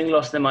I'm getting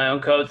lost in my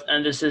own code,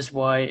 and this is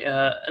why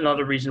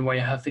another reason why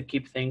you have to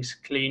keep things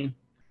clean.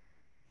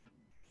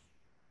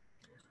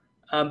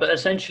 But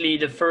essentially,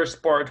 the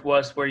first part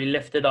was where you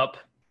lift it up,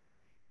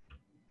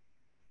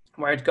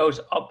 where it goes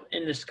up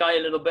in the sky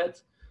a little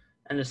bit.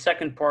 And the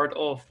second part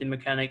of the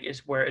mechanic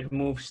is where it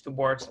moves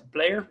towards the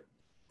player.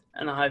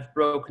 And I've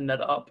broken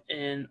that up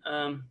in,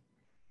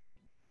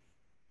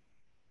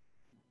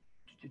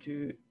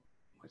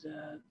 what's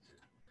that?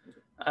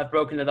 I've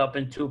broken it up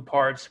in two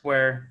parts,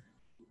 where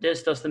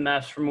this does the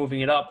maths for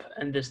moving it up,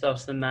 and this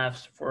does the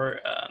maths for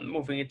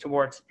moving it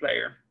towards the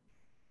player.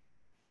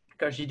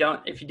 Because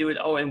if you do it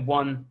all in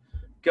one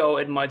go,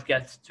 it might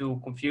get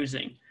too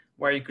confusing,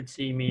 where you could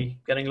see me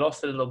getting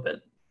lost a little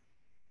bit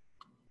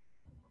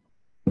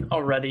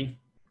already,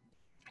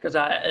 because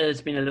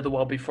it's been a little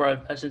while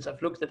since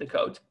I've looked at the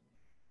code.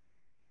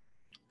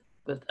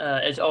 But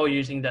it's all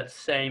using that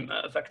same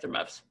vector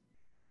maps.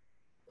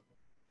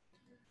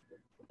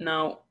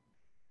 Now,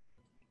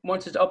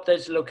 once it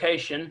updates the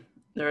location,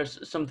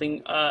 there's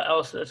something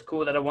else that's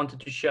cool that I wanted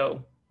to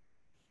show.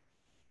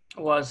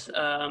 Was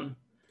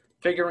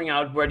figuring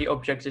out where the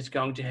object is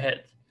going to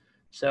hit.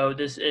 So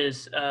this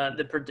is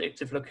the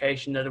predictive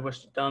location that it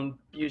was done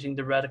using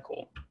the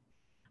reticle.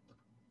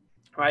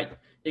 Right?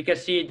 You can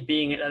see it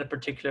being at a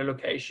particular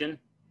location.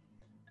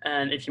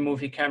 And if you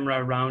move your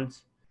camera around,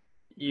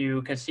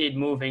 you can see it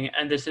moving.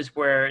 And this is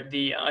where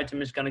the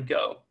item is going to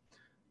go.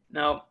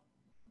 Now,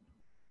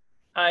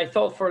 I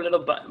thought for a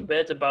little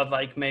bit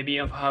about maybe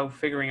of how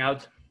figuring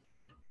out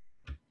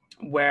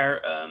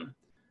where,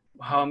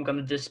 how I'm going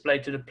to display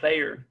to the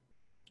player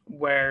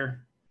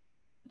where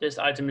this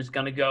item is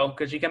going to go,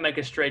 because you can make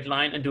a straight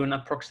line and do an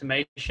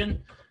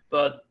approximation,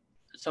 but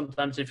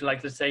sometimes if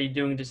let's say you're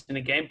doing this in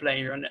a gameplay,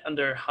 you're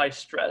under high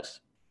stress,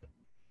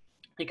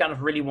 you kind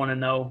of really want to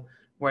know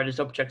where this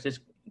object is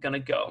going to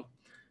go.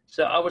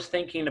 So I was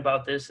thinking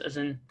about this as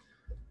in,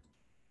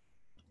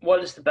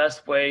 what is the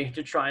best way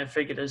to try and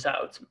figure this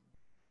out?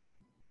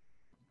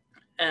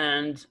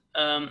 And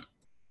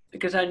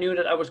because I knew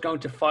that I was going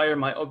to fire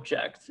my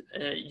object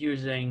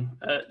using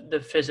the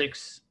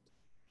physics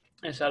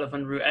inside of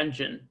Unreal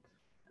Engine.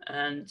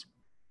 And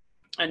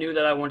I knew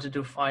that I wanted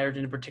to fire it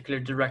in a particular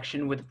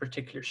direction with a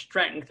particular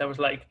strength. I was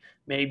like,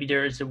 maybe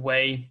there is a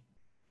way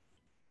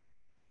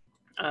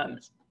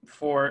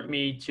for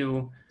me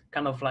to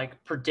kind of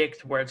like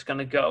predict where it's going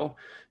to go.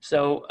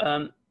 So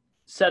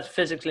set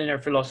physics linear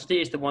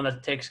velocity is the one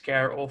that takes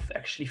care of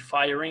actually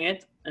firing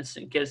it and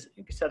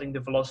setting the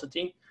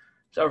velocity.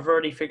 So I've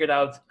already figured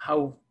out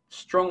how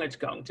strong it's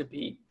going to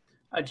be.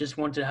 I just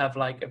want to have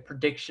like a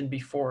prediction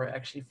before I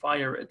actually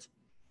fire it.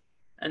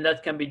 And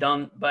that can be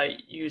done by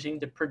using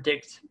the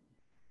predict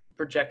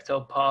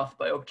projectile path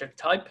by object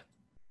type.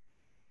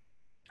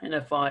 And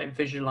if I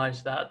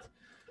visualize that,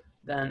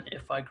 then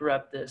if I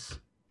grab this,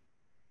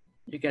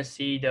 you can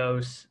see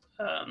those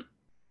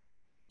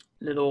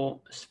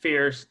little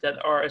spheres that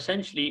are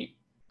essentially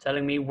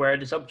telling me where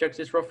this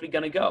object is roughly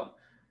going to go.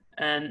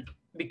 And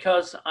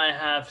because I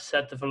have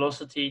set the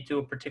velocity to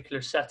a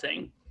particular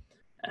setting,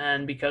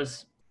 and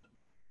because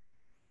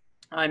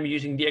I'm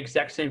using the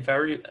exact same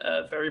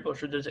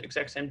variables or the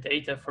exact same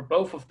data for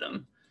both of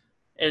them,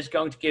 it's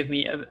going to give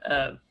me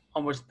a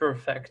almost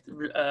perfect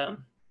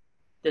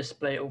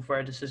display of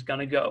where this is going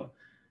to go.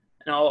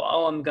 And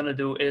all I'm going to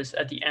do is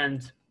at the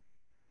end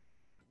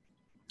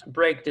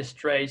break this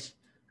trace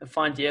and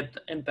find the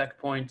impact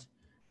point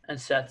and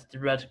set the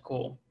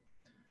reticle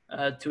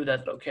to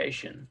that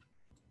location.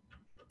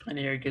 And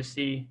here you can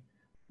see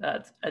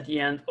that at the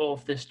end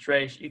of this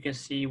trace, you can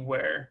see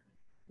where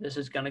this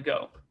is going to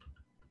go.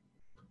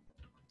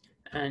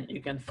 And you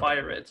can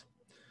fire it.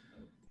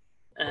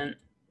 And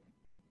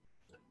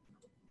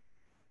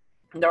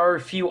there are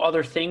a few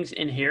other things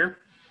in here,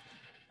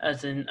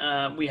 as in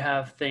we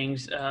have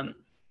things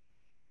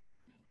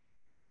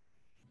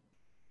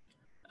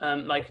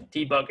like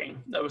debugging.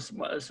 That was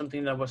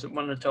something that I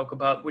wanted to talk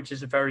about, which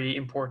is very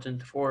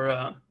important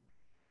for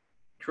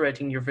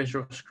creating your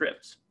visual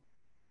scripts.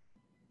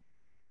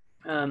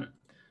 Where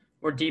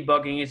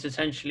debugging is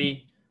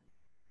essentially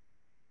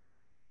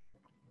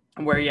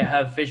where you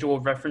have visual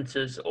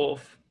references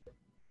of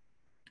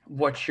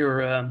what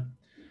you're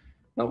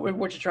not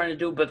what you're trying to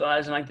do, but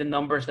as in like the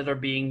numbers that are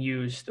being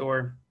used,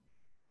 or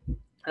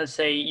let's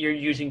say you're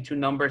using two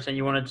numbers and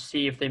you want to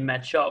see if they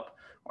match up,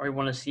 or you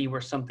want to see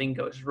where something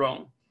goes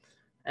wrong.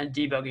 And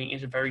debugging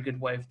is a very good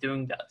way of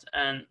doing that.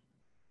 And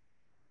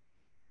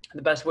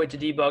the best way to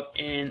debug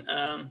in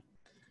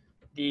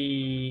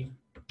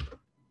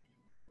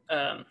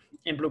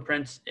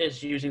Blueprints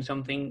is using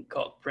something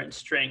called print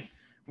string,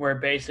 where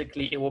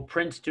basically it will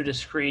print to the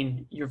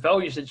screen your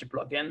values that you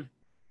plug in,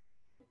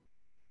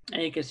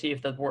 and you can see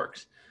if that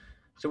works.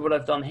 So what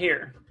I've done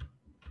here,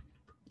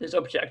 this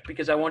object,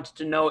 because I wanted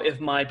to know if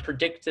my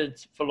predicted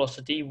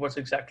velocity was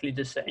exactly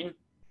the same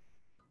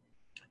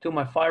to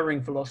my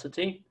firing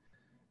velocity.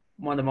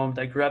 The moment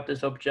I grab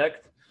this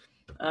object,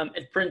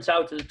 it prints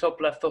out at the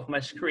top left of my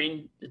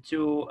screen the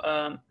two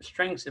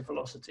strengths in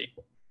velocity.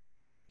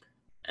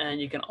 And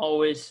you can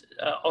always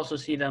also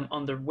see them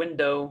under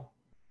Window,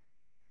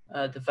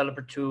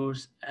 Developer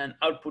Tools, and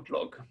Output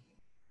Log.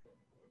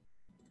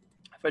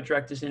 If I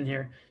drag this in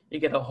here, you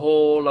get a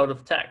whole lot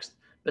of text.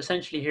 But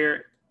essentially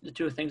here, the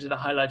two things that I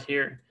highlight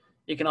here,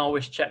 you can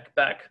always check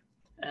back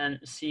and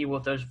see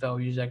what those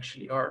values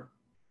actually are.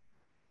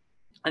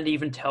 And it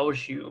even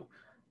tells you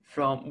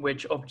from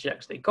which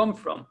objects they come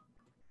from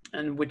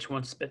and which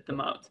ones spit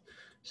them out.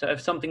 So if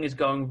something is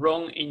going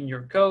wrong in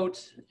your code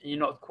and you're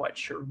not quite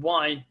sure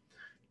why,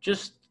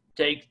 just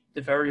take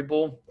the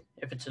variable,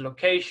 if it's a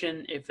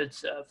location, if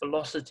it's a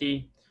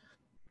velocity,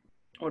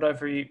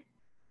 whatever you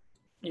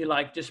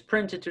like, just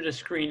print it to the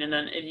screen, and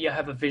then you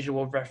have a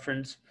visual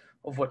reference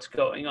of what's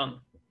going on.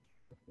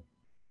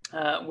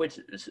 With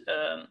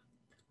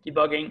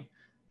debugging,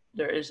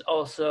 there is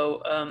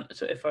also,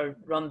 so if I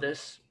run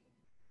this,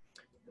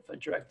 if I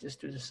drag this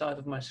to the side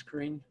of my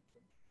screen,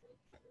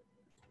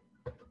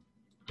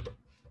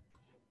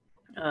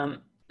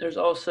 there's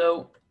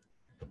also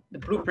the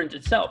blueprint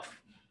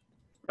itself,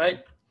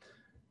 right?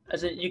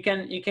 As in, you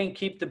can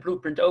keep the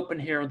blueprint open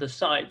here on the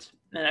side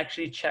and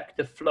actually check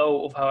the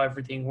flow of how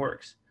everything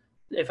works.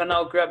 If I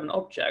now grab an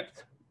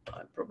object,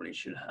 I probably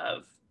should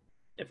have,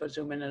 if I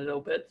zoom in a little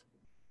bit,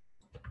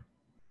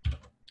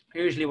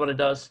 usually what it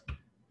does,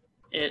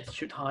 it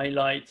should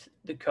highlight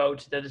the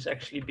code that is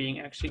actually being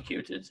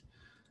executed.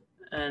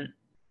 And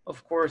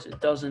of course it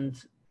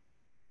doesn't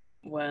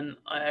when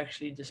I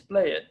actually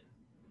display it.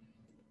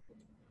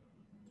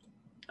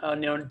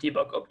 No,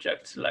 debug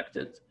object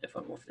selected, if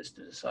I move this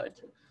to the side.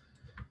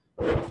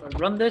 If I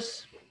run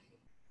this,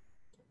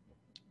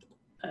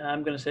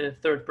 I'm going to say the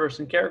third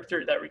person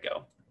character. There we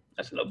go.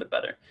 That's a little bit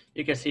better.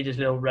 You can see this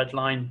little red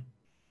line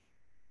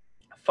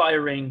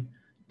firing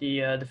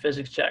the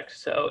physics check.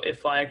 So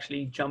if I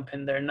actually jump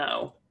in there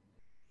now,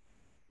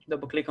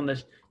 double click on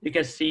this, you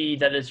can see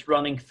that it's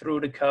running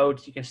through the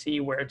code. You can see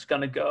where it's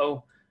going to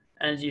go,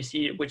 and you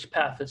see which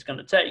path it's going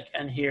to take.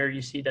 And here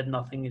you see that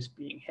nothing is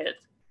being hit.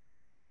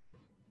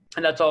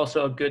 And that's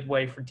also a good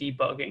way for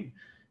debugging,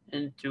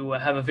 and to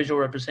have a visual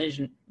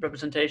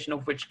representation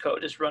of which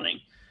code is running.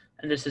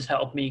 And this has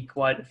helped me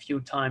quite a few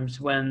times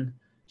when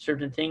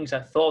certain things I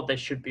thought they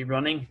should be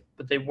running,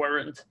 but they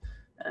weren't.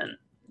 And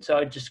so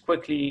I just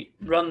quickly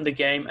run the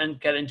game and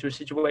get into a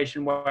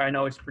situation where I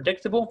know it's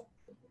predictable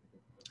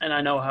and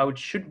I know how it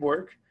should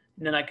work,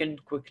 and then I can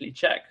quickly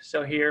check.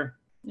 So here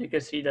you can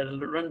see that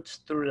it runs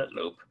through that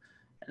loop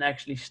and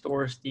actually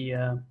stores the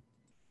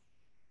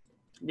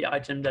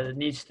item that it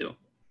needs to.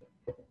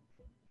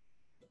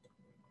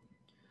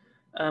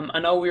 I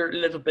know we're a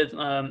little bit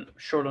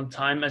short on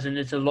time, as in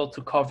it's a lot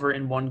to cover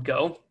in one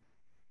go.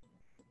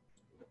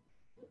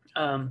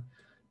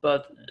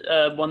 But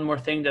one more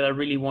thing that I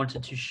really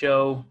wanted to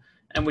show,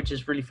 and which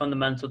is really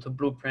fundamental to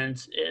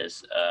blueprints,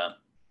 is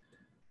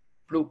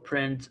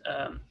blueprint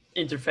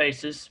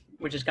interfaces,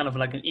 which is kind of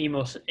like an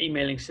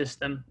emailing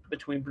system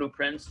between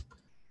blueprints,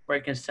 where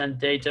you can send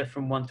data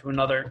from one to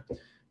another.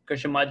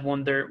 Because you might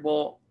wonder,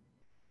 well,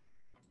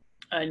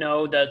 I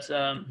know that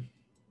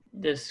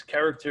this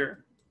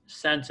character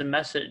sends a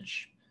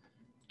message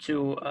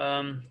to,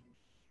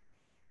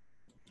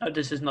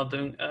 this is not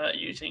doing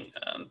using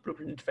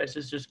blueprint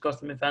interfaces, just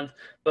custom event,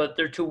 but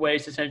there are two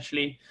ways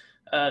essentially.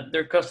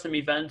 There are custom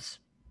events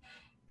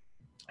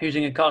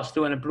using a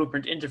cost2 and a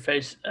blueprint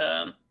interface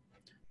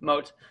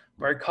mode,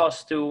 where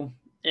cost2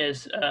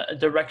 is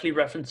directly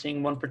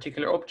referencing one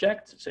particular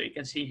object. So you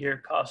can see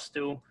here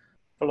cost2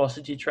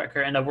 velocity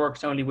tracker, and that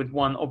works only with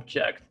one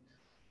object,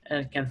 and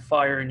it can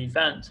fire an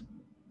event.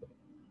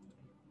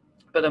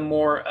 But a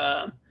more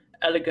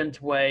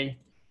elegant way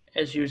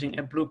is using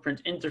a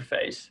blueprint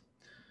interface,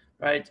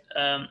 right?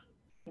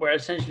 Where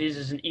essentially this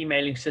is an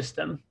emailing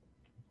system.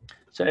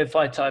 So if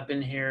I type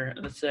in here,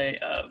 let's say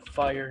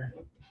fire,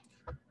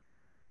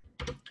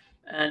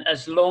 and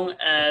as long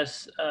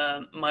as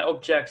my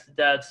object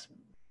that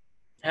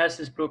has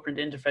this blueprint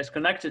interface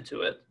connected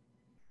to it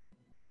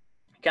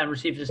can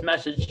receive this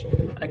message,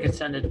 I can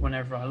send it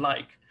whenever I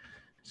like.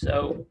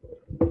 So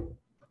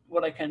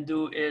what I can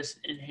do is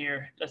in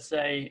here, let's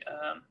say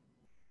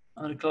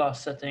under the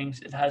class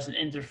settings, it has an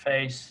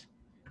interface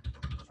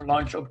for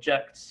launch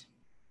objects.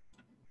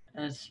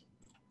 And it's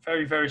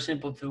very, very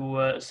simple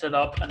to set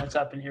up. And I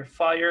type in here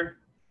fire,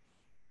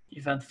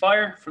 event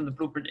fire from the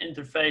blueprint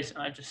interface. And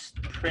I just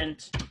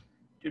print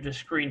to the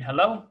screen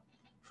hello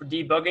for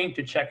debugging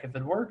to check if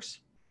it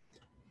works.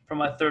 For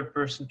my third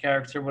person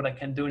character, what I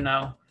can do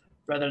now,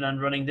 rather than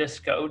running this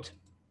code,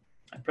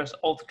 I press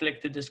Alt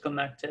click to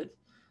disconnect it.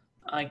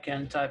 I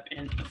can type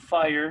in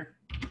fire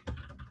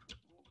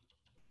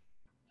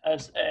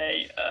as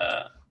a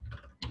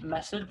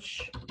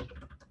message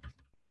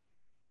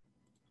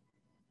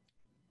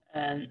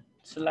and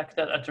select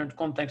that. I turned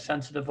context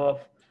sensitive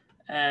off,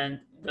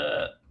 and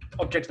the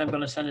object I'm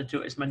going to send it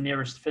to is my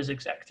nearest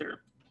physics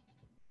actor.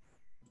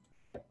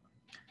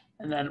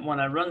 And then when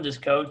I run this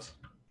code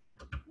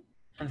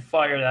and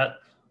fire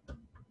that,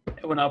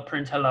 it will now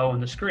print hello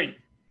on the screen.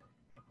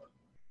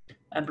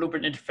 And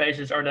blueprint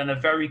interfaces are then a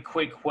very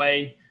quick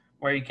way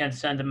where you can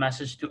send a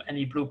message to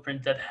any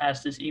blueprint that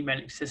has this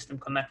emailing system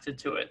connected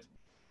to it.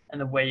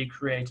 And the way you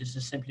create is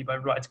just simply by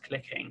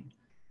right-clicking,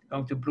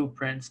 going to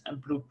blueprints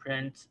and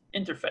blueprint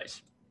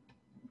interface.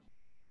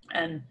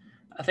 And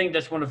I think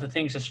that's one of the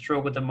things I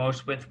struggled the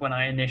most with when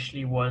I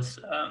initially was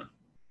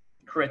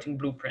creating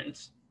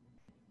blueprints.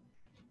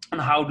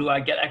 And how do I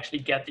actually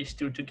get these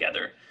two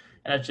together?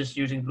 And that's just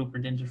using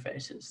blueprint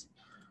interfaces.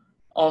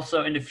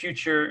 Also, in the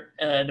future,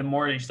 the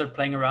more you start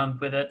playing around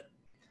with it,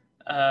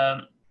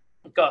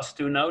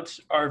 cost2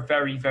 nodes are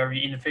very,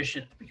 very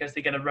inefficient because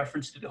they get a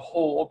reference to the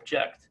whole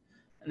object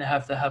and they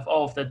have to have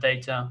all of the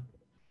data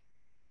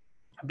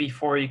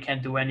before you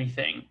can do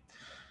anything.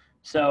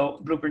 So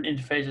blueprint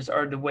interfaces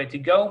are the way to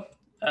go.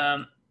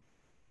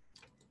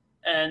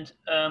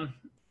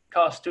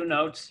 Cost2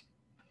 nodes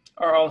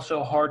are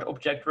also hard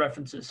object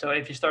references. So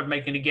if you start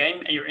making a game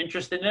and you're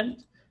interested in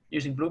it,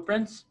 using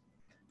blueprints,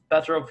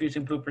 better off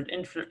using blueprint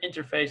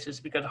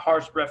interfaces, because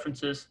hard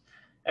references,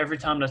 every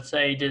time, let's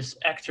say, this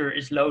actor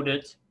is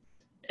loaded,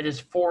 it is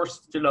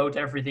forced to load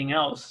everything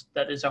else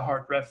that is a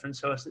hard reference.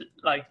 So it's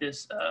like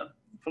this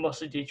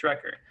velocity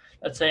tracker.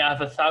 Let's say I have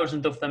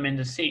 1,000 of them in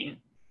the scene.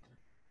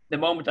 The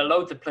moment I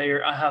load the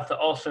player, I have to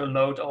also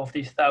load all of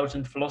these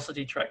 1,000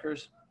 velocity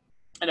trackers.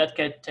 And that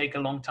can take a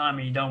long time,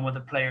 and you don't want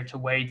the player to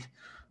wait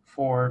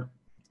for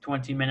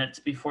 20 minutes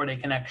before they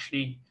can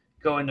actually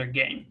go in their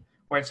game,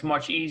 where it's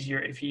much easier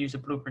if you use a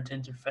blueprint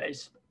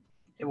interface.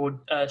 It would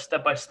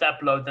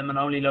step-by-step load them and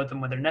only load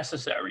them when they're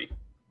necessary,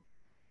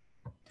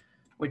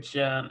 which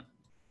can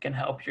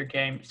help your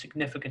game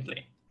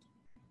significantly.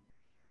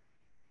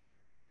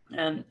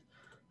 And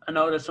I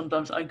know that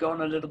sometimes I go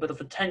on a little bit of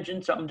a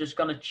tangent, so I'm just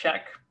going to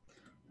check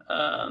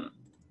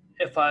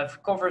if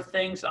I've covered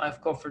things.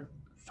 I've covered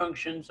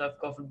functions, I've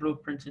covered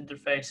blueprint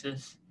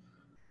interfaces.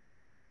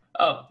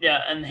 Oh,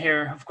 yeah, and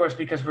here, of course,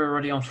 because we're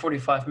already on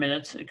 45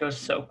 minutes, it goes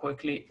so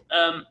quickly.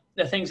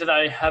 The things that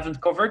I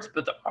haven't covered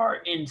but are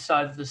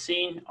inside of the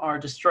scene are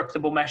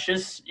destructible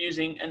meshes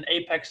using an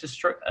Apex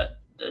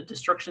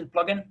destruction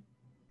plugin,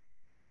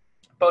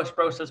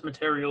 post-process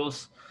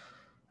materials,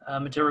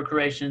 material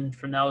creation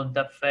for now,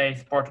 depth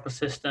faith, particle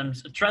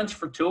systems, a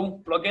transfer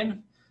tool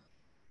plugin,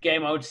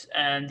 game modes,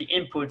 and the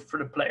input for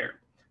the player.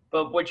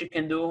 But what you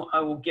can do, I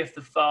will give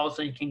the files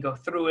and you can go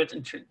through it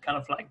and kind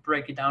of like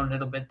break it down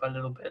little bit by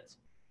little bit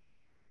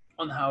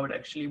on how it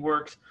actually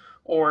works.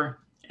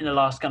 Or in the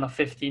last kind of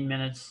 15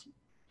 minutes,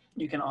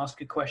 you can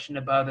ask a question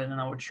about it and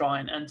I will try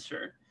and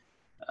answer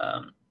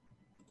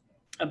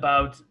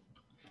about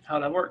how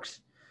that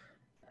works.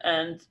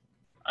 And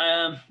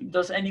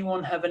does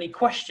anyone have any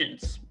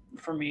questions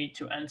for me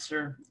to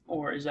answer,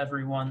 or is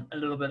everyone a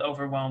little bit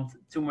overwhelmed,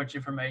 too much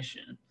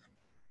information?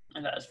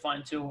 And that is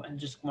fine too, and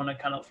just want to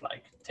kind of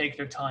like take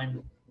their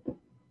time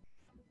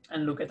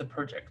and look at the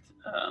project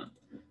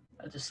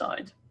at the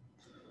side.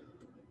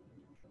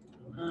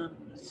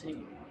 Let's see.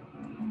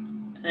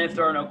 And if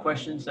there are no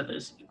questions, that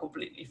is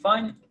completely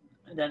fine.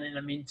 And then in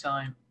the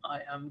meantime,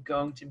 I am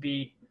going to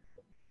be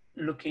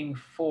looking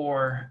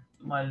for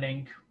my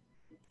link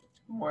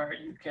where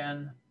you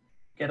can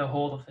get a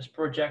hold of this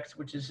project,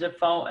 which is zip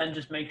file, and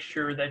just make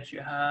sure that you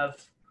have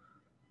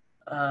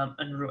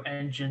Unreal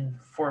Engine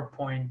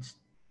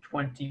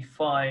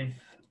 4.25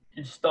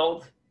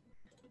 installed,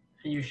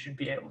 and you should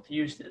be able to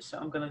use this. So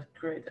I'm going to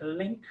create a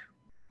link,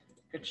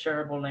 get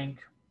shareable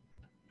link,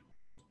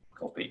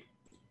 copy,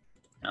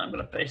 and I'm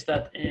going to paste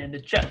that in the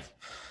chat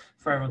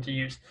for everyone to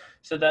use.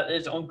 So that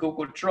is on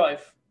Google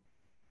Drive.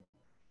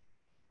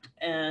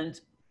 And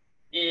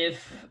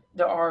if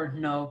there are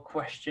no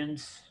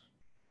questions,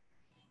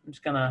 I'm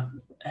just gonna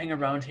hang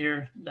around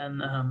here, then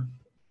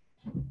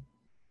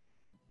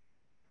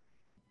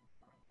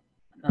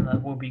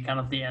that will be kind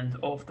of the end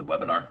of the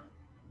webinar.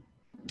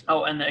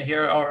 Oh, and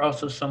here are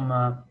also some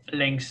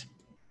links.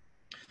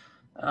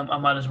 I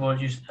might as well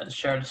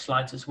share the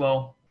slides as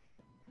well.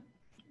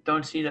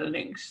 Don't see the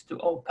links to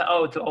all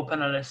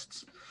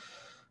panelists.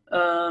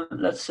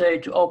 Let's say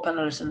to all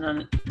panelists and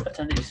then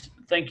attendees.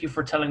 Thank you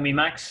for telling me,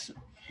 Max.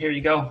 Here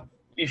you go.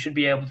 You should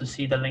be able to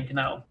see the link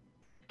now.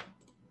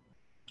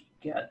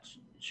 Get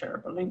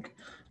shareable link.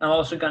 I'm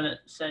also going to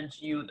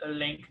send you a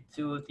link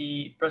to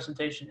the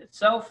presentation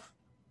itself,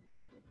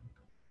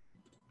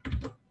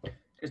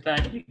 because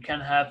then you can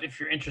have, if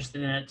you're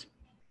interested in it,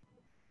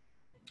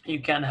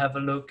 you can have a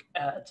look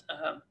at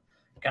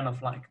kind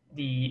of like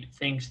the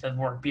things that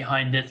work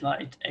behind it,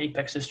 like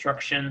apex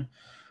destruction,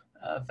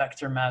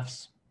 vector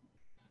maps,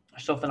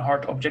 soft and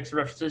hard object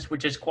references,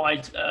 which is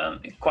quite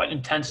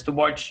intense to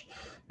watch,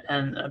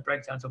 and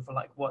breakdowns of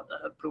like what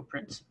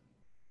blueprints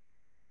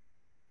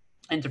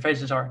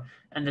interfaces are.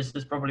 And this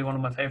is probably one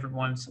of my favorite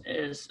ones,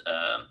 is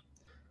a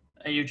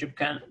YouTube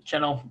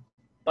channel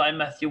by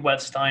Matthew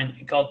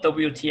Wedstein called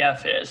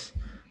WTF Is,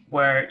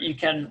 where you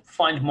can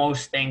find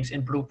most things in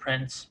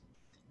blueprints,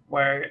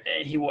 where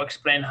he will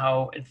explain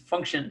how it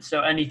functions.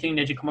 So anything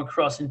that you come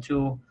across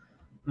into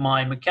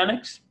my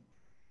mechanics,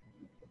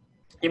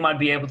 you might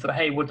be able to,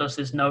 hey, what does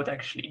this node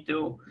actually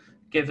do?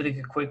 Give it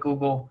a quick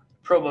Google.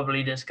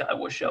 Probably this guy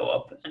will show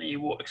up and he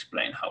will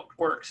explain how it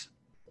works.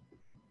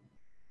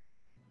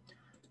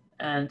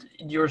 And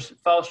your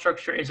file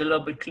structure is a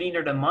little bit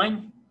cleaner than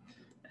mine,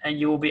 and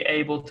you will be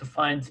able to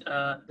find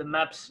the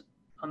maps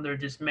under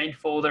this main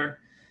folder,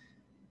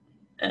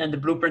 and the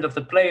blueprint of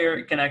the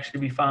player can actually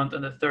be found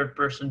on the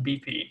third-person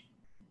BP.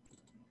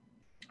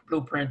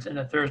 Blueprint in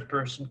a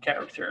third-person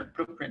character.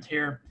 Blueprint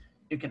here,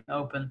 you can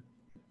open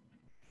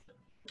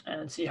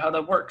and see how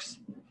that works.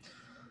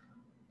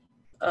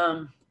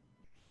 The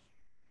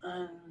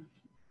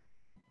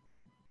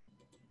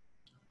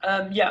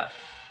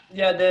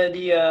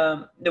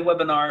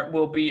webinar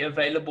will be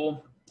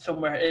available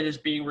somewhere. It is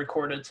being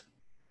recorded,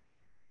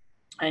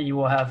 and you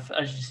will have,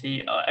 as you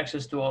see,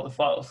 access to all the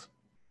files.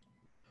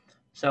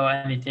 So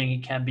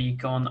anything can be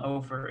gone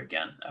over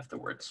again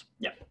afterwards.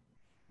 Yeah.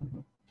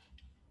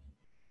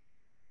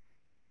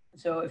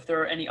 So if there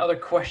are any other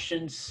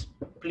questions,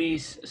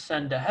 please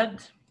send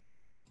ahead,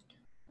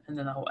 and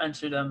then I'll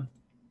answer them.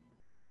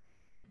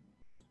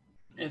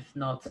 If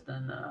not,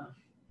 then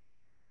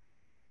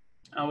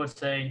I would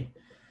say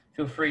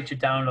feel free to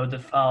download the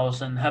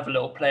files and have a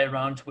little play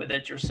around with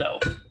it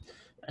yourself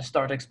and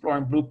start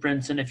exploring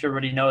blueprints. And if you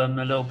already know them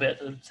a little bit,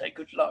 I would say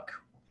good luck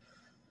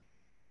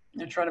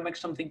and try to make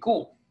something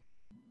cool.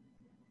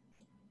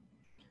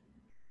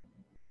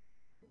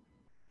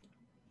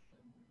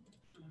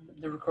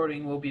 The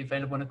recording will be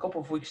available in a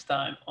couple of weeks'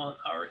 time on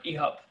our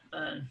eHub.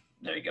 And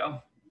there you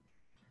go.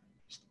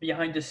 Just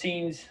behind the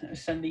scenes,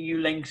 sending you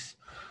links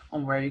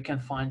on where you can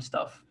find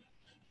stuff.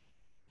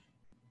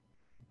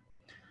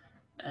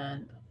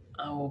 And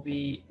I will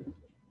be,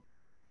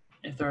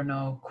 if there are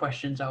no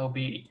questions, I will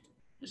be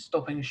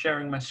stopping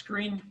sharing my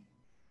screen.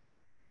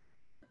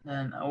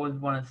 And I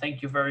would want to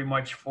thank you very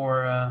much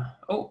for,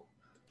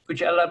 could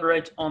you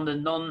elaborate on the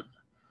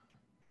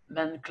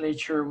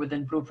nomenclature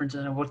within blueprints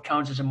and what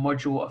counts as a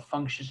module of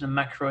functions and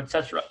macro,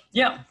 etc.?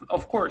 Yeah,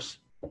 of course.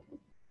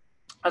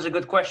 That's a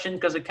good question,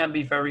 because it can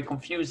be very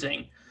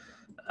confusing,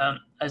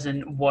 as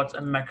in what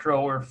a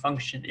macro or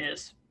function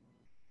is,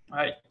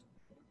 right?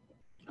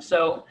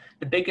 So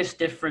the biggest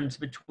difference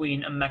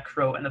between a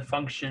macro and a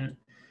function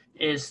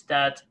is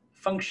that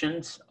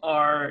functions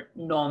are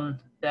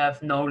they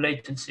have no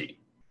latency.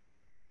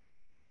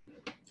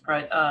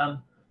 Right.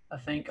 I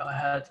think I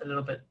had a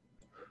little bit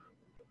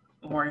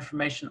more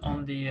information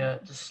on the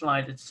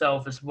slide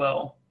itself as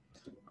well.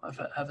 I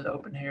have it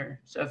open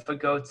here. So if I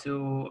go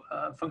to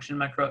function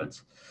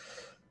macros,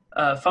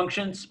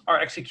 functions are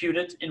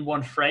executed in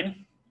one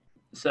frame.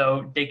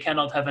 So they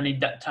cannot have any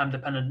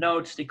time-dependent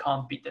nodes. They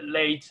can't be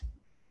delayed.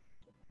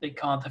 They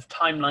can't have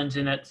timelines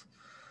in it.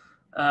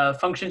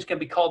 Functions can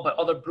be called by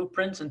other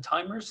blueprints and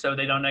timers, so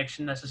they don't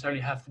actually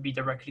necessarily have to be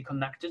directly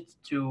connected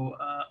to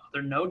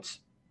other nodes.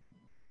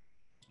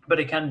 But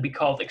they can be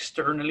called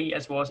externally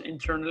as well as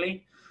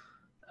internally.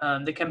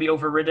 They can be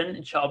overridden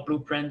in child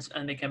blueprints,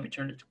 and they can be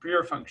turned into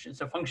pure functions.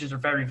 So functions are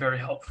very, very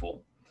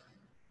helpful.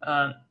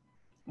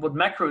 What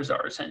macros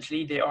are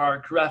essentially, they are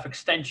graph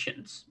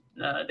extensions.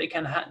 They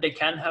can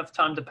have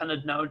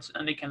time-dependent nodes,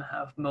 and they can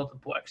have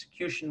multiple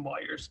execution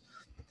wires.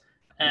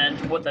 And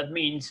what that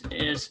means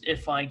is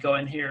if I go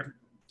in here,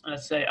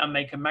 let's say I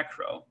make a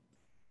macro,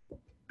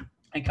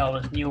 I call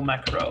it new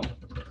macro,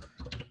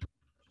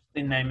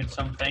 they name it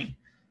something.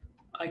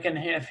 I can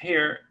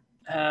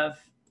have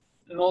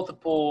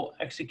multiple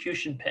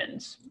execution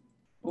pins.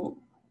 Ooh.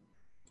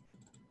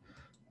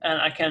 And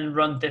I can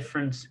run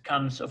different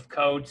kinds of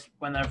code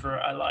whenever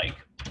I like.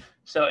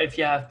 So if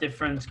you have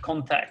different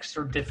contexts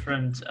or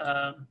different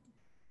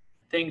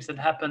things that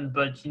happen,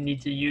 but you need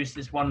to use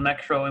this one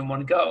macro in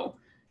one go,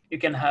 you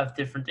can have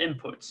different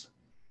inputs.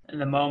 And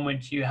the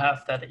moment you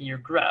have that in your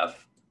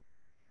graph,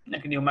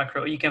 like a new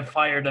macro, you can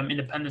fire them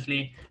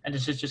independently. And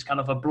this is just kind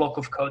of a block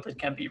of code that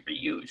can be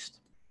reused.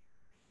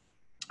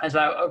 As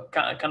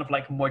kind of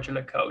like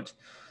modular code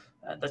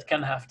that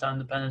can have time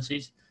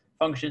dependencies.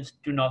 Functions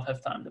do not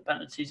have time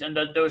dependencies, and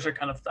those are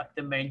kind of like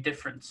the main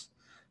difference.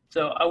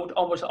 So I would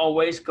almost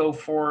always go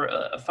for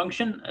a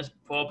function as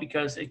well,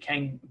 because it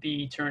can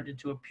be turned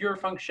into a pure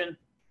function.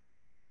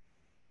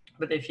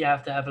 But if you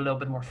have to have a little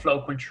bit more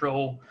flow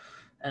control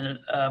and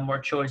more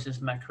choices,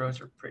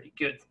 macros are pretty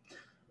good.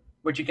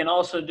 What you can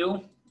also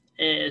do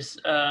is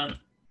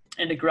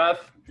in the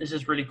graph, this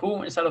is really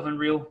cool. Instead of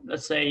Unreal,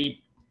 let's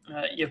say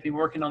you've been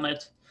working on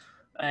it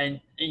and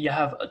you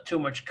have too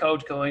much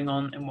code going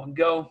on in one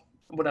go.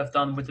 What I've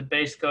done with the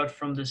base code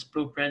from this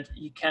blueprint,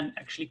 you can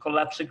actually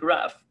collapse a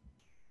graph.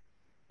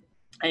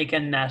 And you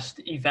can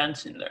nest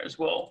events in there as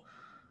well.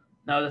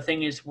 Now the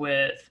thing is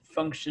with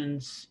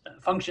functions,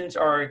 functions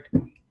are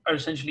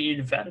essentially an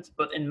event,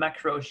 but in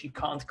macros you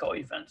can't call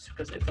events,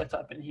 because if I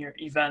type in here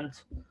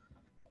event,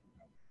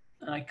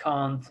 and I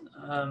can't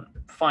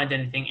find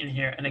anything in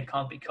here, and it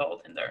can't be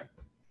called in there.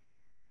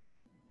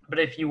 But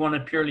if you want to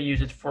purely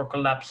use it for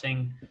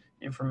collapsing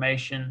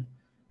information,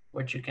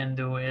 what you can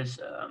do is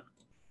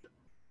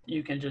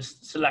you can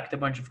just select a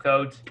bunch of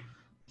code.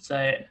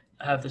 Say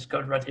I have this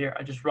code right here.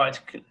 I just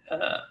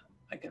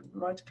I can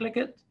right click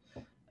it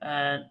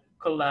and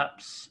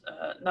collapse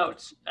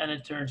nodes, and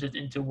it turns it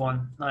into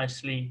one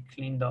nicely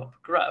cleaned up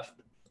graph,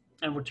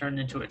 and will turn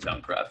into its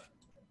own graph.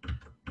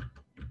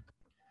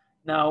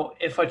 Now,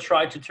 if I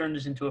try to turn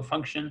this into a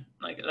function,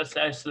 like let's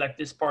say I select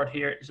this part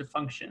here as a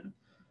function.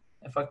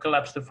 If I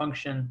collapse the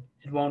function,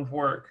 it won't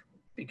work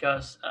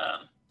because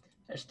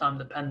it's time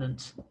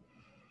dependent.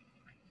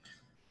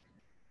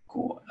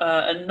 Cool.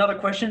 Another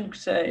question,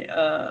 say,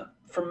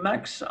 from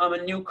Max, I'm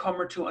a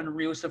newcomer to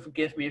Unreal, so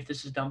forgive me if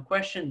this is a dumb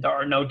question. There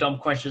are no dumb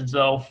questions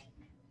though,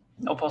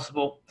 no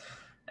possible.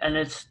 And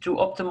it's to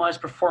optimize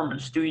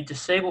performance. Do you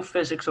disable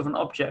physics of an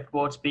object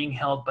while it's being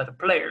held by the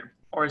player?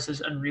 Or is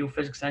this Unreal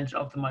Physics Engine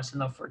optimized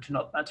enough for it to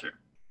not matter?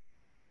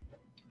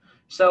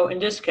 So in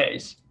this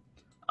case,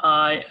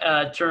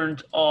 I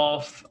turned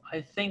off,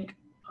 I think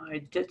I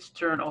did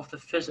turn off the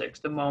physics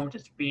the moment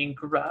it's being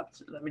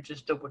grabbed. Let me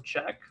just double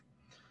check.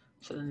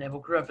 So enable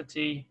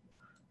gravity.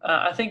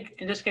 I think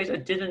in this case, I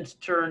didn't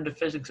turn the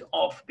physics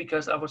off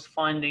because I was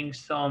finding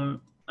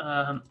some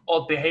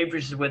odd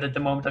behaviors with it the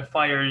moment I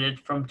fired it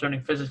from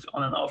turning physics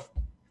on and off.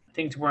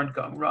 Things weren't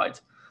going right.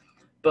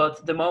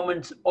 But the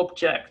moment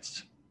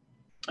objects,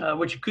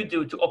 what you could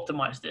do to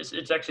optimize this,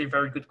 it's actually a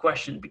very good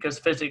question, because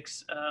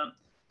physics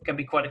can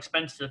be quite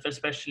expensive,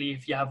 especially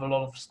if you have a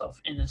lot of stuff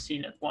in a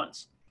scene at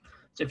once.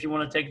 So if you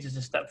want to take this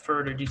a step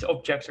further, these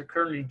objects are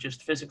currently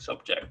just physics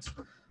objects.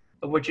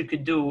 But what you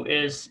could do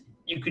is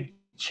you could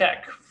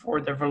check for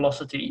their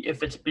velocity.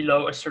 If it's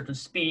below a certain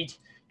speed,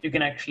 you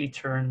can actually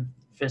turn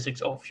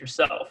physics off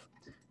yourself.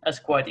 That's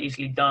quite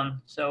easily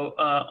done. So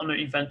under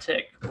event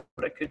tick,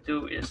 what I could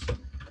do is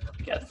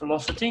get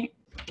velocity.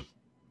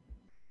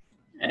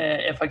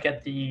 If I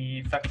get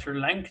the vector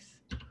length,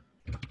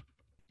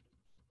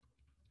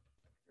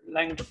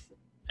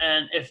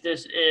 and if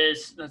this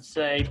is, let's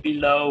say,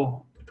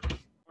 below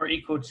or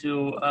equal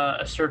to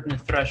a certain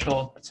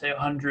threshold, let's say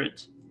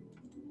 100,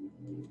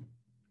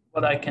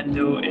 what I can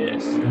do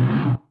is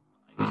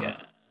I can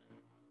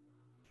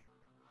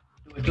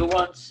do a do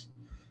once,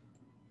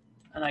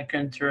 and I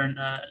can turn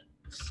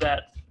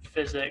set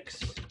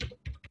physics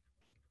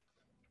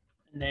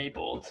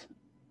enabled.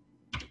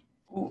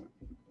 Ooh.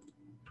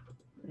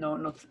 No,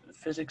 not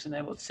physics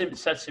enabled. Set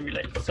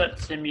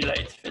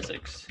simulate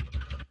physics.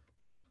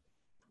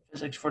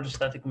 physics for the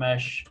static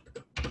mesh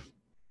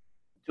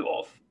to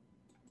off.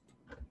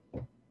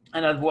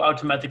 And that will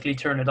automatically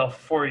turn it off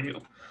for you.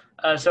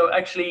 So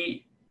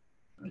actually,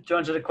 to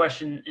answer the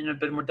question in a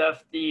bit more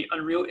depth, the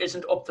Unreal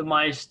isn't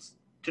optimized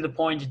to the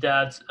point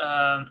that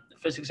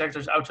physics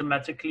actors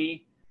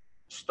automatically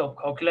stop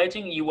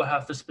calculating. You will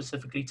have to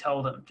specifically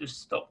tell them to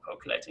stop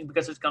calculating,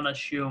 because it's going to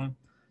assume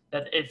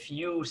that if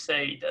you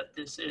say that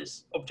this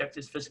is object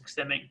is physics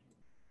stimming,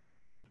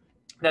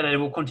 that it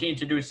will continue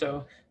to do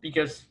so,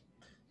 because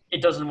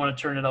it doesn't want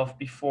to turn it off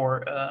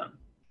before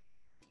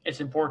it's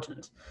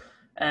important.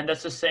 And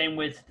that's the same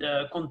with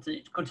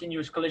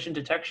continuous collision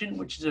detection,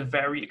 which is a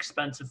very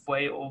expensive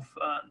way of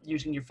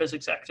using your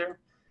physics actor.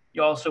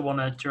 You also want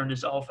to turn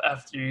this off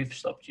after you've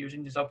stopped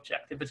using this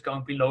object if it's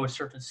going below a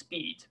certain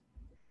speed.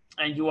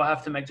 And you will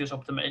have to make those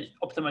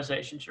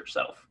optimizations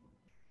yourself.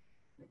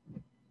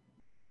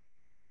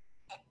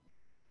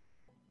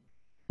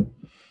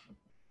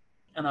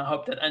 And I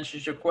hope that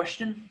answers your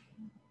question.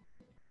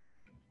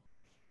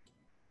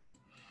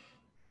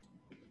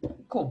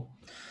 Cool.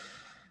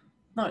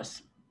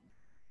 Nice.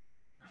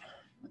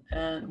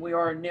 And we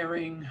are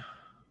nearing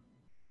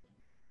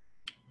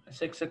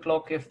 6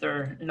 o'clock. If there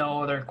are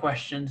no other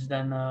questions,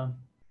 then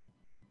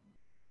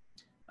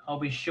I'll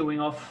be shooing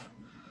off,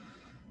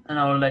 and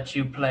I'll let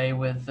you play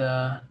with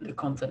the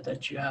content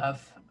that you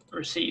have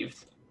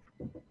received.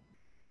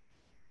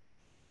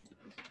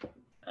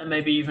 And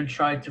maybe even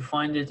try to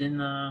find it in,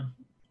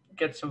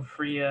 get some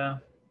free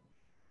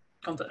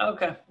content.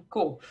 Okay,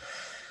 cool.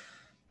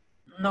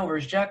 No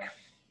worries, Jack.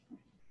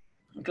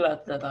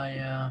 Glad that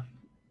I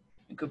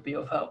could be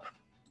of help.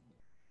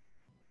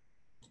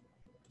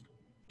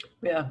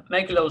 Yeah,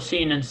 make a little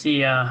scene and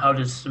see how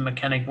this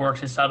mechanic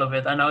works inside of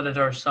it. I know that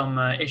there are some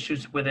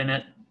issues within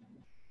it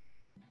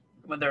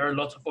when there are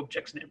lots of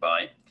objects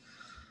nearby.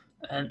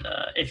 And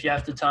if you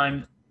have the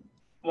time,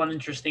 one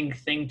interesting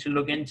thing to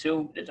look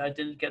into that I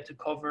didn't get to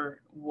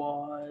cover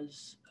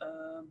was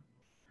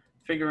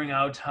figuring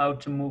out how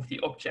to move the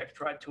object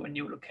right to a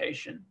new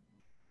location,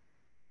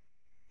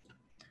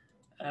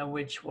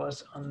 which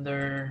was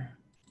under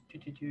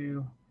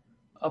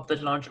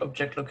update launch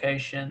object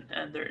location,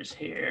 and there's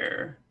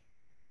here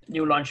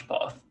new launch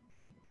path,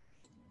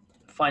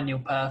 find new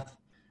path.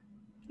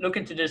 Look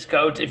into this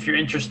code if you're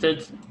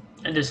interested,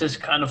 and this is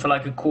kind of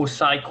like a cool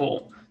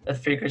cycle that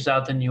figures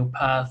out the new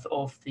path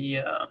of the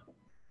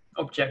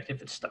object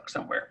if it's stuck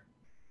somewhere.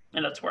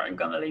 And that's where I'm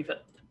gonna leave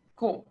it.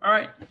 Cool. All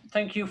right.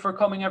 Thank you for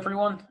coming,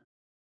 everyone.